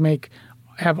 I kind of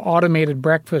have automated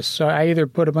breakfast. So I either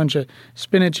put a bunch of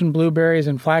spinach and blueberries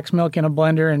and flax milk in a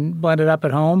blender and blend it up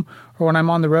at home, or when I'm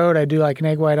on the road, I do like an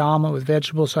egg white omelet with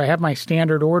vegetables. So I have my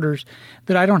standard orders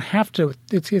that I don't have to.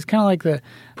 It's kind of like the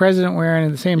president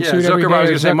wearing the same suit every day. I was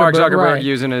going to say Mark Zuckerberg right.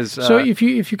 using his... So if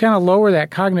you kind of lower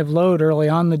that cognitive load early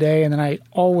on in the day, and then I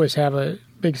always have a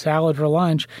big salad for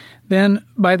lunch, then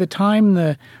by the time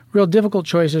the real difficult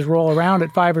choices roll around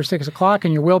at 5 or 6 o'clock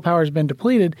and your willpower has been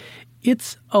depleted,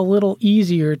 it's a little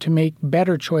easier to make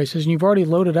better choices, and you've already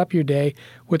loaded up your day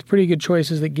with pretty good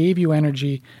choices that gave you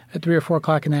energy at 3 or 4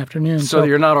 o'clock in the afternoon. So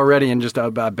you're not already in just a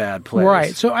bad place.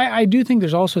 Right. So I do think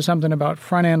there's also something about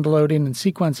front-end loading and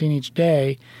sequencing each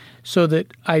day so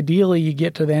that ideally you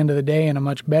get to the end of the day in a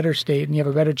much better state and you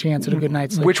have a better chance at a good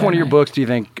night's sleep. Which one of your books do you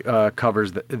think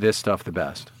covers this stuff the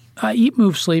best? Eat,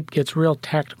 Move, Sleep gets real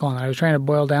tactical, and I was trying to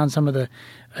boil down some of the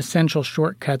essential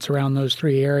shortcuts around those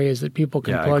 3 areas that people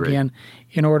can plug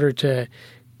in order to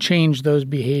change those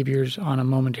behaviors on a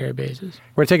momentary basis.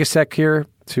 We're going to take a sec here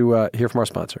to hear from our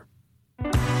sponsor.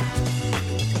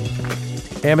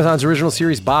 Amazon's original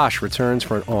series Bosch returns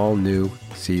for an all-new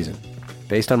season.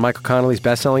 Based on Michael Connelly's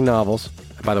best-selling novels,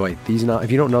 and by the way,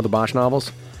 if you don't know the Bosch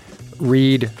novels,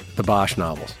 read the Bosch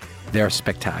novels. They're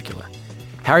spectacular.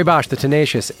 Harry Bosch, the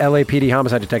tenacious LAPD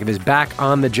homicide detective, is back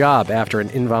on the job after an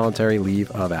involuntary leave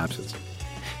of absence.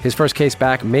 His first case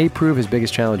back may prove his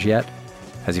biggest challenge yet,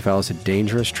 as he follows a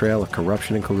dangerous trail of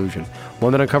corruption and collusion,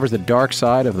 one that uncovers the dark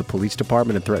side of the police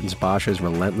department and threatens Bosch's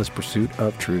relentless pursuit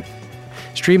of truth.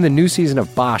 Stream the new season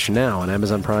of Bosch now on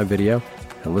Amazon Prime Video,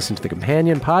 and listen to the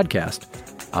companion podcast,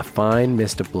 A Fine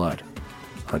Mist of Blood,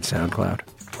 on SoundCloud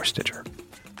or Stitcher.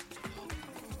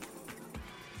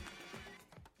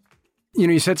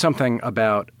 You said something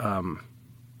about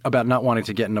about not wanting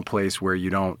to get in a place where you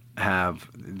don't have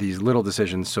these little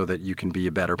decisions so that you can be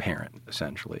a better parent,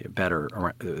 essentially, a better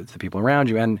to the people around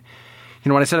you. And,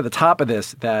 when I said at the top of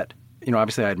this that,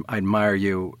 obviously I admire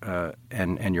you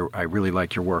and I really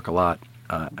like your work a lot.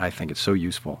 I think it's so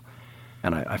useful.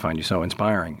 And I find you so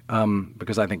inspiring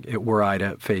because I think were I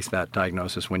to face that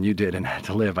diagnosis when you did and had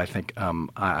to live, I think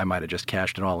I might have just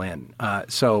cashed it all in.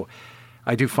 So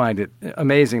I do find it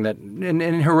amazing that, and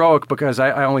heroic, because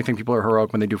I only think people are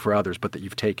heroic when they do for others, but that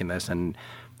you've taken this and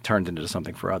turned into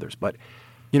something for others. But,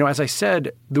 as I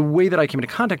said, the way that I came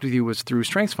into contact with you was through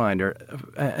StrengthsFinder,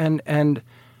 and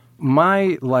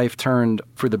my life turned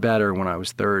for the better when I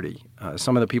was 30.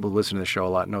 Some of the people who listen to the show a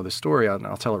lot know the story, and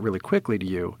I'll tell it really quickly to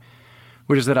you,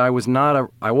 which is that I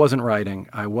wasn't writing,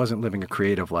 I wasn't living a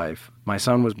creative life. My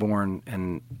son was born,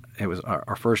 and it was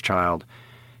our first child.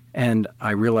 And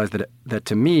I realized that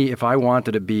to me, if I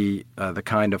wanted to be the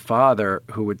kind of father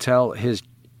who would tell his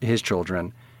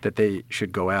children that they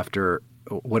should go after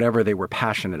whatever they were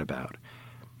passionate about,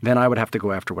 then I would have to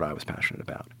go after what I was passionate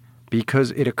about.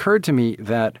 Because it occurred to me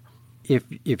that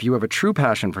if you have a true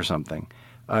passion for something,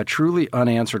 a truly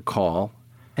unanswered call,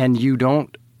 and you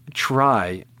don't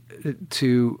try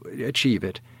to achieve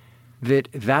it,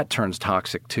 that turns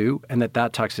toxic too, and that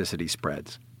toxicity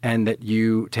spreads. And that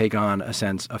you take on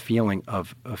a feeling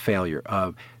of failure,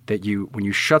 that when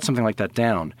you shut something like that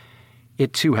down,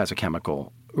 it too has a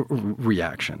chemical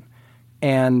reaction.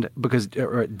 And because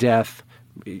death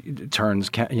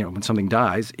turns, when something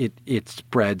dies, it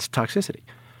spreads toxicity.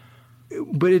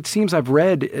 But it seems I've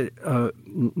read,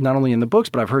 not only in the books,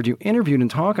 but I've heard you interviewed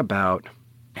and talk about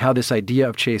how this idea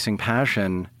of chasing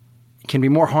passion can be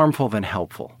more harmful than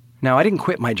helpful. Now, I didn't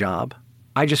quit my job.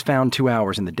 I just found 2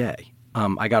 hours in the day.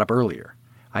 I got up earlier.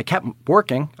 I kept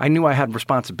working. I knew I had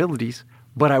responsibilities,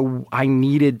 but I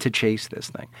needed to chase this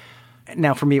thing.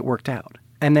 Now, for me, it worked out.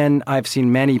 And then I've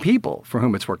seen many people for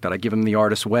whom it's worked out. I give them the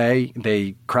artist's way.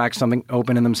 They crack something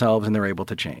open in themselves, and they're able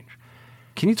to change.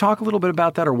 Can you talk a little bit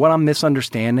about that, or what I'm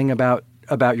misunderstanding about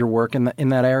your work in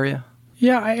that area?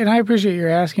 Yeah, and I appreciate your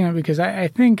asking it, because I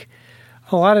think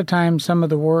a lot of times some of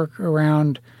the work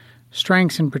around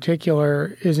strengths in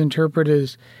particular is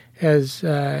interpreted as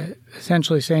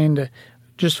essentially saying to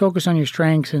just focus on your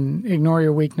strengths and ignore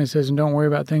your weaknesses and don't worry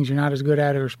about things you're not as good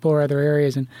at or explore other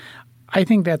areas. And I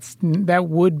think that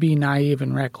would be naive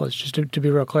and reckless, just to be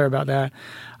real clear about that.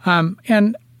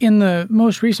 And in the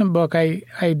most recent book, I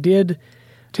did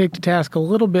take to task a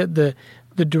little bit the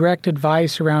direct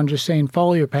advice around just saying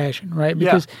follow your passion, right?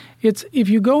 Because if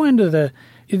you go into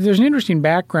there's an interesting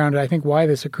background, I think, why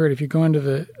this occurred. If you go into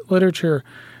the literature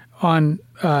on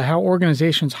how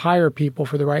organizations hire people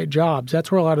for the right jobs,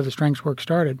 that's where a lot of the strengths work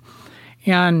started.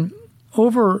 And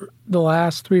over the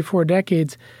last 3-4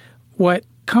 decades, what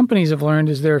companies have learned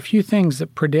is there are a few things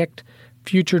that predict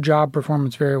future job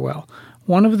performance very well.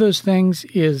 One of those things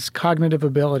is cognitive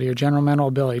ability or general mental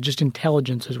ability, just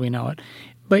intelligence as we know it.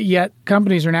 But yet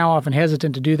companies are now often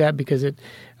hesitant to do that because it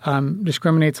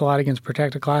discriminates a lot against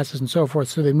protected classes and so forth,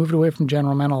 so they moved away from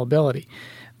general mental ability.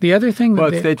 The other thing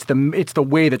it's the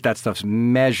way that stuff's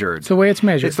measured. It's the way it's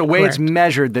measured. It's the way Correct. It's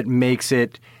measured that makes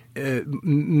it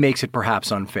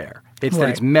perhaps unfair. It's that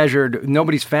it's measured.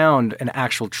 Nobody's found an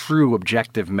actual true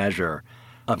objective measure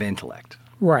of intellect.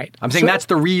 Right. I'm saying that's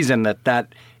the reason that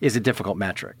is a difficult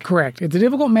metric. Correct. It's a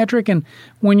difficult metric, and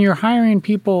when you're hiring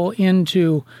people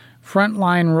into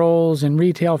frontline roles in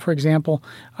retail, for example,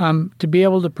 to be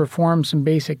able to perform some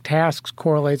basic tasks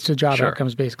correlates to job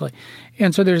outcomes, basically.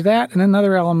 And so there's that. And then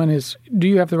another element is, do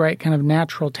you have the right kind of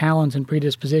natural talents and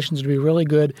predispositions to be really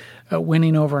good at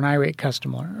winning over an irate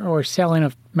customer or selling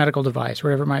a medical device,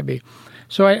 whatever it might be?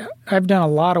 So I've done a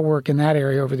lot of work in that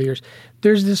area over the years.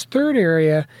 There's this third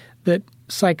area that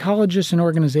psychologists and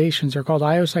organizations are called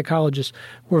IO psychologists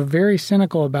were very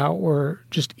cynical about, were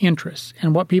just interests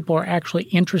and what people are actually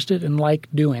interested in, like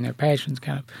doing, their passions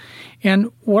kind of.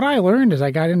 And what I learned as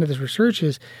I got into this research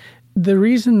is the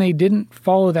reason they didn't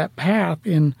follow that path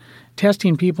in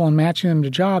testing people and matching them to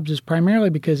jobs is primarily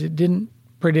because it didn't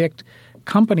predict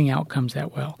company outcomes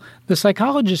that well. The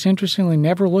psychologists, interestingly,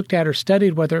 never looked at or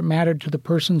studied whether it mattered to the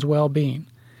person's well-being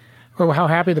or how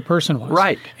happy the person was.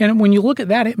 Right. And when you look at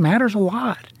that, it matters a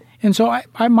lot. And so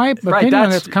my opinion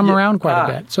on it's come around quite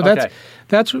a bit. So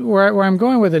that's where I'm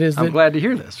going with it is that I'm glad to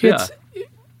hear this. It's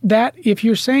that if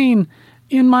you're saying,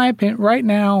 in my opinion, right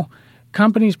now,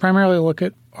 companies primarily look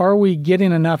at, are we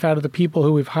getting enough out of the people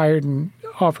who we've hired and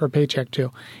offer a paycheck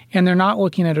to? And they're not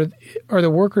looking at, are the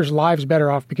workers' lives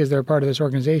better off because they're a part of this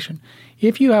organization?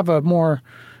 If you have a more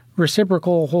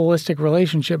reciprocal, holistic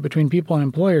relationship between people and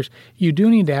employers, you do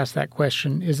need to ask that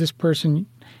question, is this person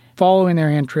following their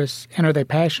interests, and are they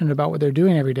passionate about what they're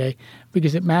doing every day?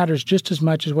 Because it matters just as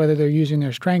much as whether they're using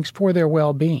their strengths for their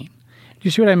well-being. Do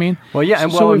you see what I mean? Well, yeah,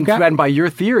 and by your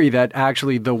theory that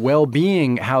actually the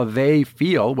well-being, how they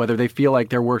feel, whether they feel like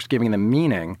their work's giving them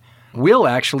meaning, will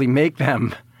actually make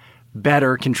them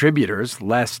better contributors,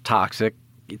 less toxic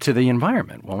to the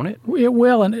environment, won't it? It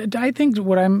will, and I think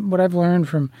what I've learned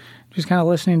from just kind of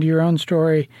listening to your own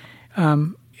story,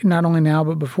 not only now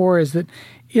but before, is that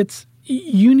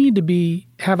you need to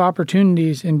have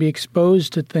opportunities and be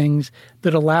exposed to things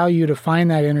that allow you to find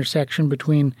that intersection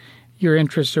between your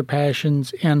interests or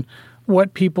passions and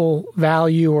what people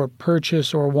value or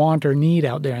purchase or want or need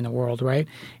out there in the world, right?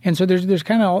 And so there's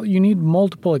kind of, you need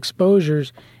multiple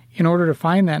exposures in order to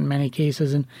find that in many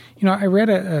cases. And, I read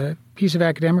a piece of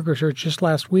academic research just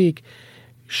last week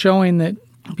showing that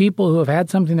people who have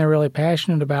had something they're really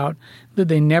passionate about that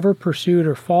they never pursued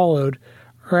or followed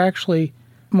are actually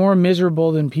more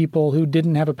miserable than people who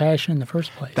didn't have a passion in the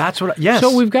first place. That's what. Yes.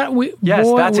 So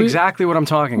that's exactly what I'm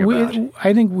talking about.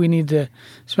 I think we need to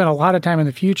spend a lot of time in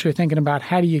the future thinking about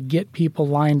how do you get people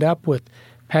lined up with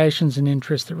passions and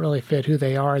interests that really fit who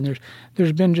they are. And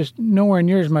there's been just nowhere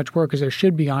near as much work as there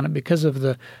should be on it because of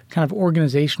the kind of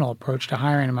organizational approach to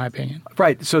hiring, in my opinion.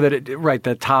 Right. So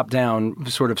that top down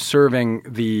sort of serving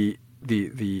the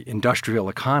industrial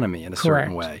economy in a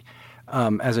certain way.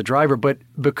 As a driver, but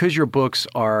because your books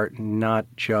are not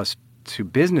just to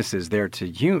businesses, they're to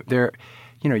you.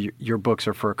 Your books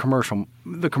are for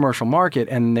the commercial market,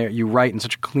 and you write in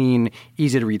such a clean,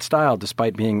 easy to read style,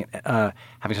 despite being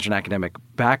having such an academic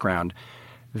background.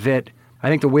 That I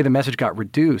think the way the message got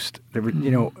reduced,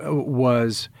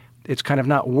 was it's kind of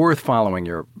not worth following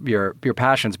your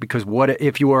passions, because what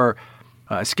if your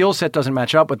skill set doesn't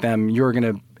match up with them, you're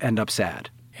going to end up sad.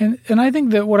 And I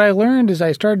think that what I learned as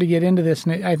I started to get into this,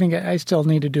 and I think I still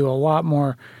need to do a lot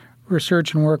more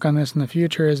research and work on this in the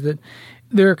future, is that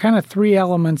there are kind of three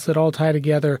elements that all tie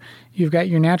together. You've got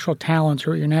your natural talents,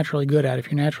 or what you're naturally good at,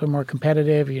 if you're naturally more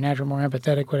competitive, or you're naturally more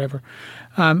empathetic, whatever.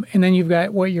 And then you've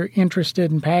got what you're interested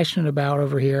and passionate about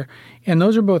over here. And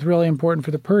those are both really important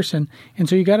for the person. And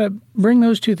so you got to bring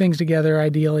those two things together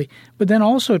ideally, but then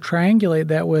also triangulate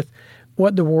that with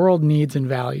what the world needs and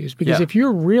values. Because if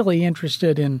you're really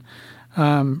interested in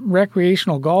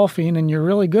recreational golfing and you're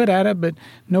really good at it, but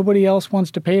nobody else wants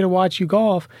to pay to watch you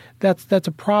golf, that's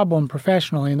a problem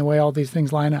professionally in the way all these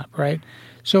things line up, right?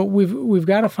 So we've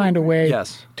got to find a way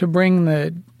to bring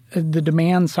the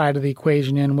demand side of the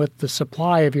equation in with the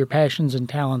supply of your passions and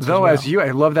talents. Though, as well.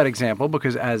 I love that example,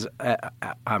 because as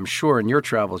I'm sure in your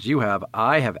travels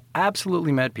I have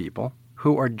absolutely met people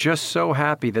who are just so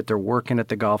happy that they're working at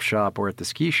the golf shop or at the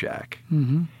ski shack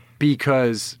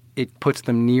because it puts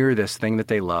them near this thing that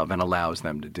they love and allows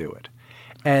them to do it.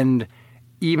 And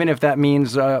even if that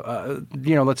means,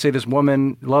 let's say this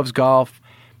woman loves golf,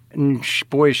 and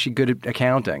boy, is she good at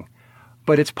accounting.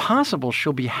 But it's possible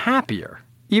she'll be happier,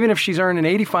 even if she's earning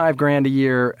 $85,000 a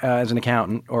year as an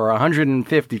accountant or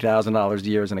 $150,000 a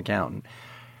year as an accountant.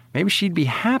 Maybe she'd be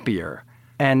happier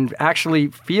and actually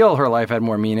feel her life had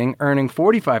more meaning, earning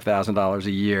 $45,000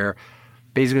 a year,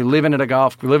 basically living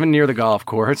near the golf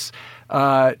course,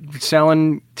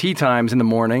 selling tea times in the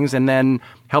mornings, and then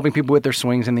helping people with their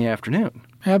swings in the afternoon.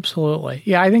 Absolutely.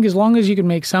 Yeah, I think as long as you can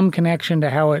make some connection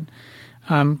to how it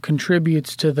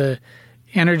contributes to the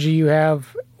energy you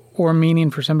have or meaning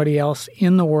for somebody else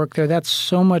in the work there, that's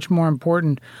so much more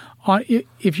important.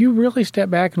 If you really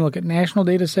step back and look at national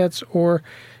data sets or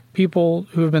people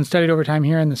who have been studied over time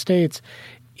here in the States,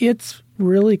 it's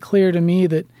really clear to me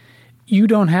that you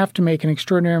don't have to make an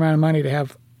extraordinary amount of money to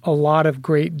have a lot of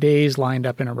great days lined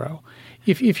up in a row.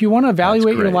 If you want to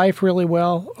evaluate your life really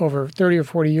well over 30 or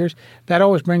 40 years, that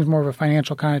always brings more of a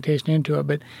financial connotation into it.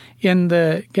 But in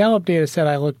the Gallup data set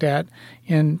I looked at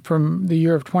from the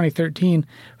year of 2013,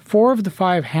 4 of the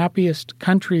 5 happiest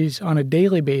countries on a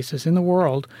daily basis in the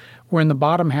world were in the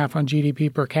bottom half on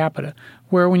GDP per capita,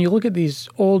 where when you look at these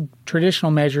old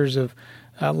traditional measures of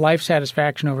life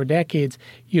satisfaction over decades,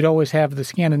 you'd always have the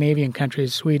Scandinavian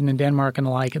countries, Sweden and Denmark and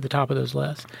the like, at the top of those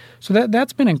lists. So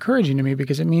that's been encouraging to me,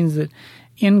 because it means that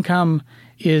income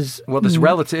is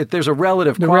there's a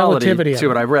relative quality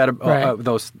to it. I've read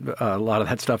a lot of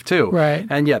that stuff too. Right.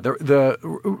 And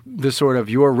the sort of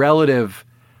your relative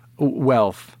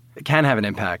wealth can have an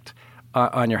impact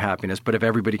on your happiness, but if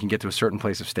everybody can get to a certain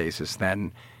place of stasis,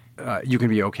 then you can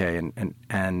be okay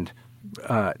and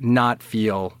not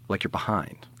feel like you're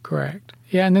behind. Correct.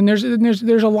 Yeah, and then there's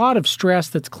a lot of stress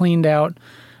that's cleaned out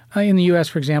in the U.S.,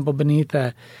 for example,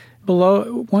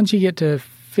 below once you get to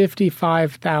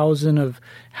 55,000 of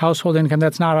household income.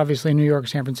 That's not obviously New York or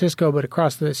San Francisco, but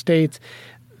across the states,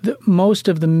 most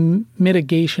of the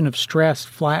mitigation of stress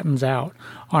flattens out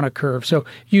on a curve. So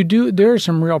there are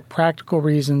some real practical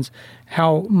reasons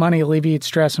how money alleviates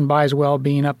stress and buys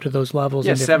well-being up to those levels.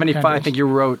 Yeah, in different 75. countries. I think you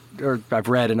wrote, or I've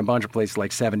read in a bunch of places,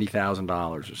 like $70,000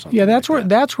 or something. Yeah, that's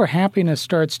like where happiness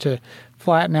starts to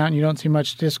flatten out, and you don't see much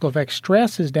statistical effect.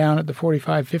 Stress is down at the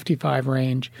 45, 55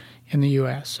 range in the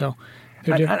U.S. So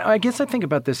I guess I think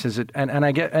about this as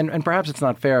and perhaps it's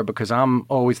not fair because I'm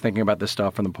always thinking about this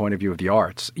stuff from the point of view of the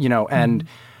arts, and.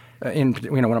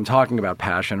 When I'm talking about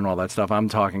passion and all that stuff, I'm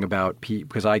talking about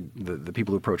because the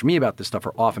people who approach me about this stuff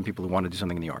are often people who want to do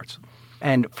something in the arts.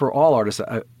 And for all artists,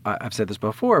 I've said this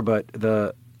before, but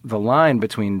the line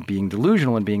between being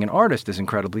delusional and being an artist is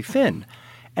incredibly thin.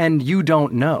 And you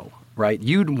don't know, right?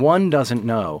 One doesn't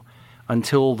know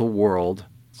until the world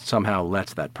somehow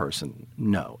lets that person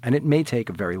know. And it may take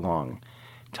a very long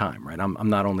time, right? I'm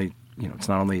not only, it's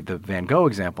not only the Van Gogh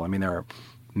example. I mean, there are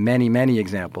many, many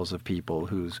examples of people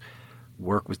whose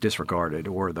work was disregarded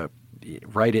or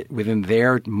within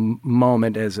their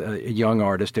moment as a young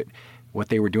artist, what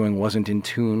they were doing wasn't in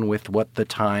tune with what the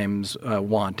times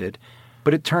wanted.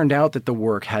 But it turned out that the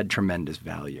work had tremendous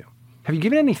value. Have you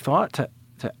given any thought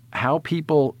to how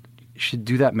people should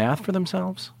do that math for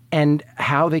themselves and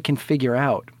how they can figure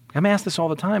out? I'm asked this all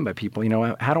the time by people,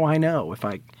 how do I know if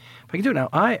I can do it? Now,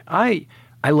 I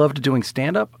loved doing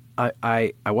stand-up.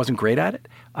 I wasn't great at it,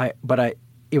 but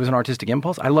it was an artistic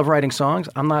impulse. I love writing songs.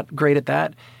 I'm not great at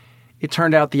that. It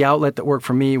turned out the outlet that worked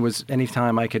for me was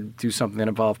anytime I could do something that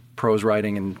involved prose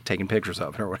writing and taking pictures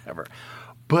of it or whatever.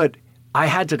 But I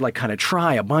had to kind of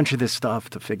try a bunch of this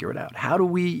stuff to figure it out. How do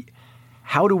we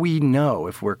know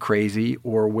if we're crazy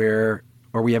or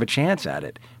we have a chance at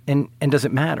it? And does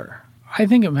it matter? I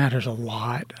think it matters a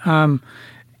lot. And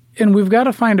we've got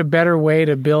to find a better way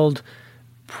to build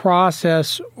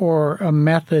process or a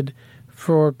method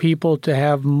for people to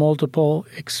have multiple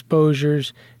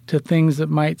exposures to things that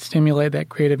might stimulate that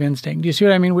creative instinct. Do you see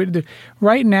what I mean?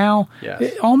 Right now,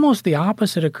 yes. Almost the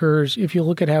opposite occurs if you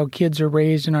look at how kids are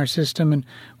raised in our system and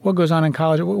what goes on in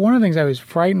college. One of the things I was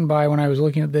frightened by when I was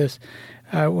looking at this,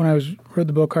 when I read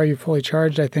the book, Are You Fully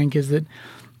Charged, I think, is that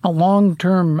a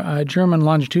long-term German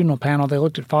longitudinal panel, they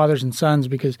looked at fathers and sons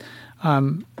because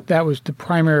that was the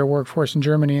primary workforce in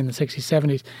Germany in the 60s,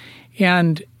 70s.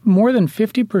 And more than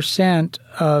 50%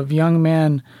 of young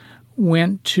men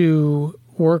went to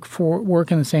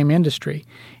work in the same industry.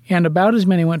 And about as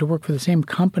many went to work for the same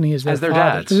company as their fathers.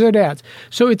 Dads. As their dads.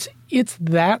 So it's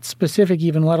that specific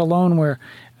even, let alone where,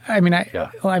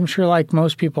 I'm sure like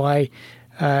most people, out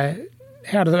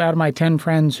of my 10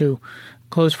 friends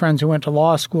close friends who went to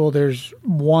law school, there's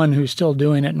one who's still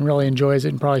doing it and really enjoys it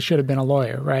and probably should have been a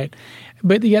lawyer, right?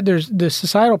 But yet there's the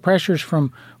societal pressures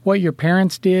from what your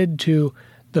parents did to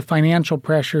the financial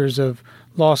pressures of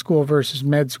law school versus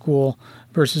med school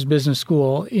versus business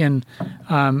school in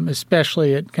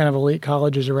especially at kind of elite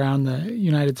colleges around the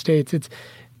United States.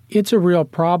 It's a real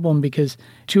problem because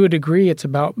to a degree it's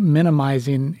about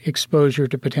minimizing exposure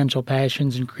to potential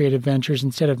passions and creative ventures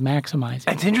instead of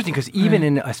maximizing. It's interesting because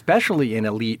especially in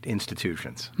elite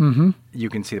institutions, you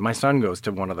can see that my son goes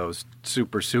to one of those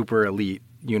super, super elite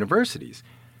universities.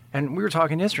 And we were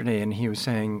talking yesterday and he was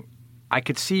saying, I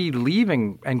could see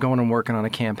leaving and going and working on a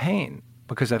campaign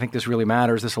because I think this really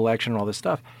matters, this election and all this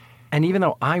stuff. And even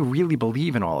though I really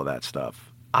believe in all of that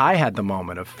stuff, I had the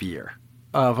moment of fear.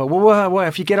 Well,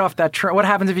 if you get off that train, what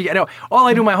happens if you get? No, all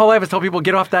I do my whole life is tell people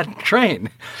get off that train,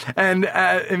 and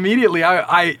immediately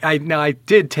I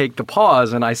did take the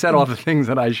pause and I said all the things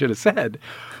that I should have said,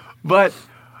 but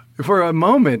for a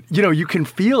moment, you can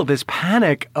feel this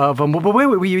panic of but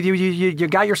wait, you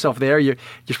got yourself there. You're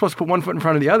supposed to put one foot in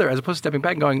front of the other, as opposed to stepping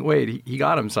back and going, wait, he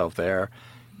got himself there.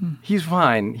 He's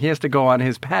fine. He has to go on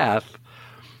his path.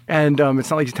 And it's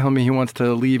not like he's telling me he wants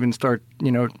to leave and start,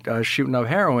 shooting up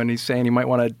heroin. He's saying he might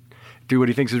want to do what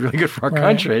he thinks is really good for our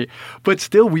country. But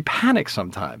still, we panic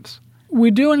sometimes.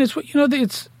 We do, and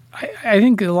I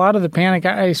think a lot of the panic.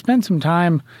 I spent some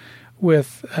time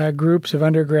with groups of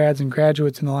undergrads and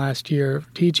graduates in the last year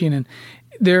of teaching, and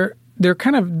they're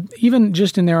kind of, even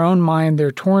just in their own mind,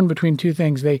 they're torn between two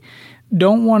things. They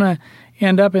don't want to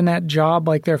end up in that job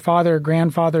like their father or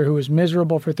grandfather who was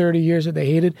miserable for 30 years that they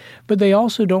hated, but they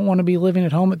also don't want to be living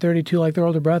at home at 32 like their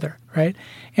older brother, right?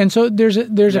 And so there's a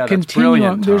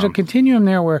continuum. There's a continuum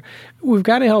there where we've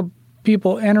got to help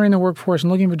people entering the workforce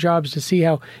and looking for jobs to see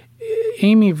how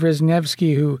Amy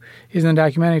Wrzesniewski, who is in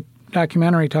the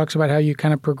documentary, talks about how you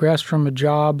kind of progress from a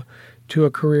job to a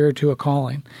career to a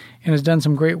calling, and has done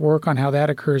some great work on how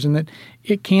that occurs, and that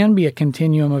it can be a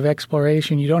continuum of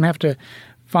exploration. You don't have to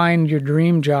find your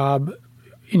dream job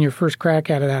in your first crack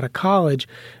at it out of college,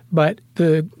 but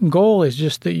the goal is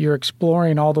just that you're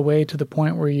exploring all the way to the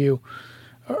point where you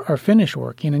are finished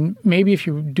working. And maybe if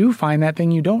you do find that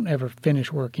thing, you don't ever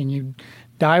finish working. You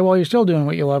die while you're still doing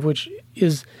what you love, which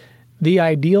is the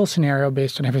ideal scenario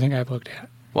based on everything I've looked at.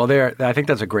 Well, I think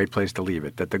that's a great place to leave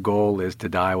it, that the goal is to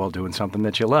die while doing something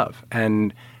that you love.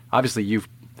 And obviously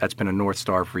that's been a North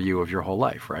Star for you of your whole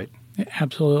life, right? Yeah,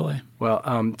 absolutely. Well,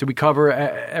 did we cover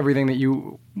everything that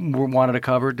you wanted to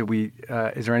cover?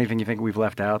 Is there anything you think we've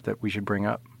left out that we should bring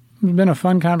up? It's been a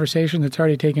fun conversation that's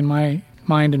already taken my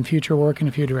mind and future work in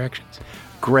a few directions.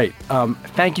 Great.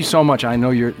 Thank you so much. I know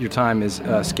your time is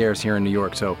scarce here in New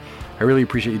York, so I really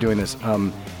appreciate you doing this.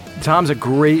 Tom's a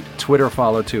great Twitter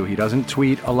follow, too. He doesn't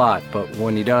tweet a lot, but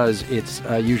when he does, it's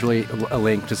usually a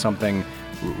link to something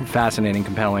fascinating,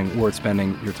 compelling, worth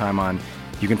spending your time on.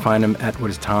 You can find him at, what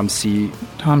is Tom C.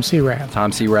 Rath.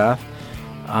 Tom C. Rath.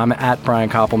 I'm at Brian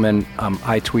Koppelman.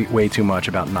 I tweet way too much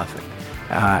about nothing.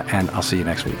 And I'll see you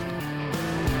next week.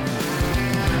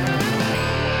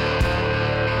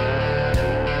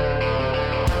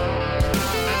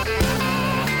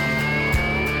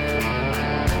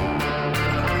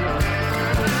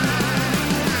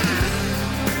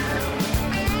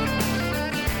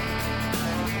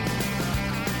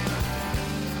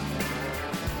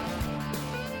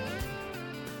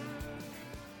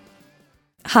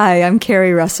 Hi, I'm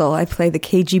Carrie Russell. I play the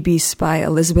KGB spy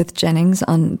Elizabeth Jennings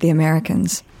on The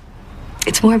Americans.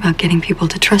 It's more about getting people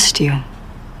to trust you,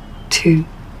 to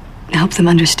help them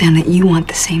understand that you want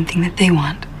the same thing that they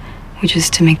want, which is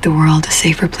to make the world a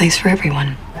safer place for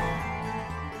everyone.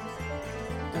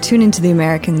 Tune into The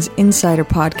Americans Insider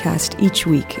podcast each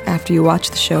week after you watch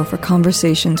the show for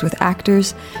conversations with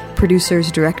actors, producers,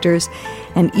 directors,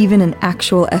 and even an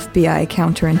actual FBI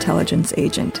counterintelligence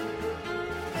agent.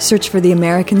 Search for The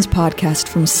Americans podcast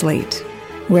from Slate,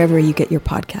 wherever you get your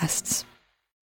podcasts.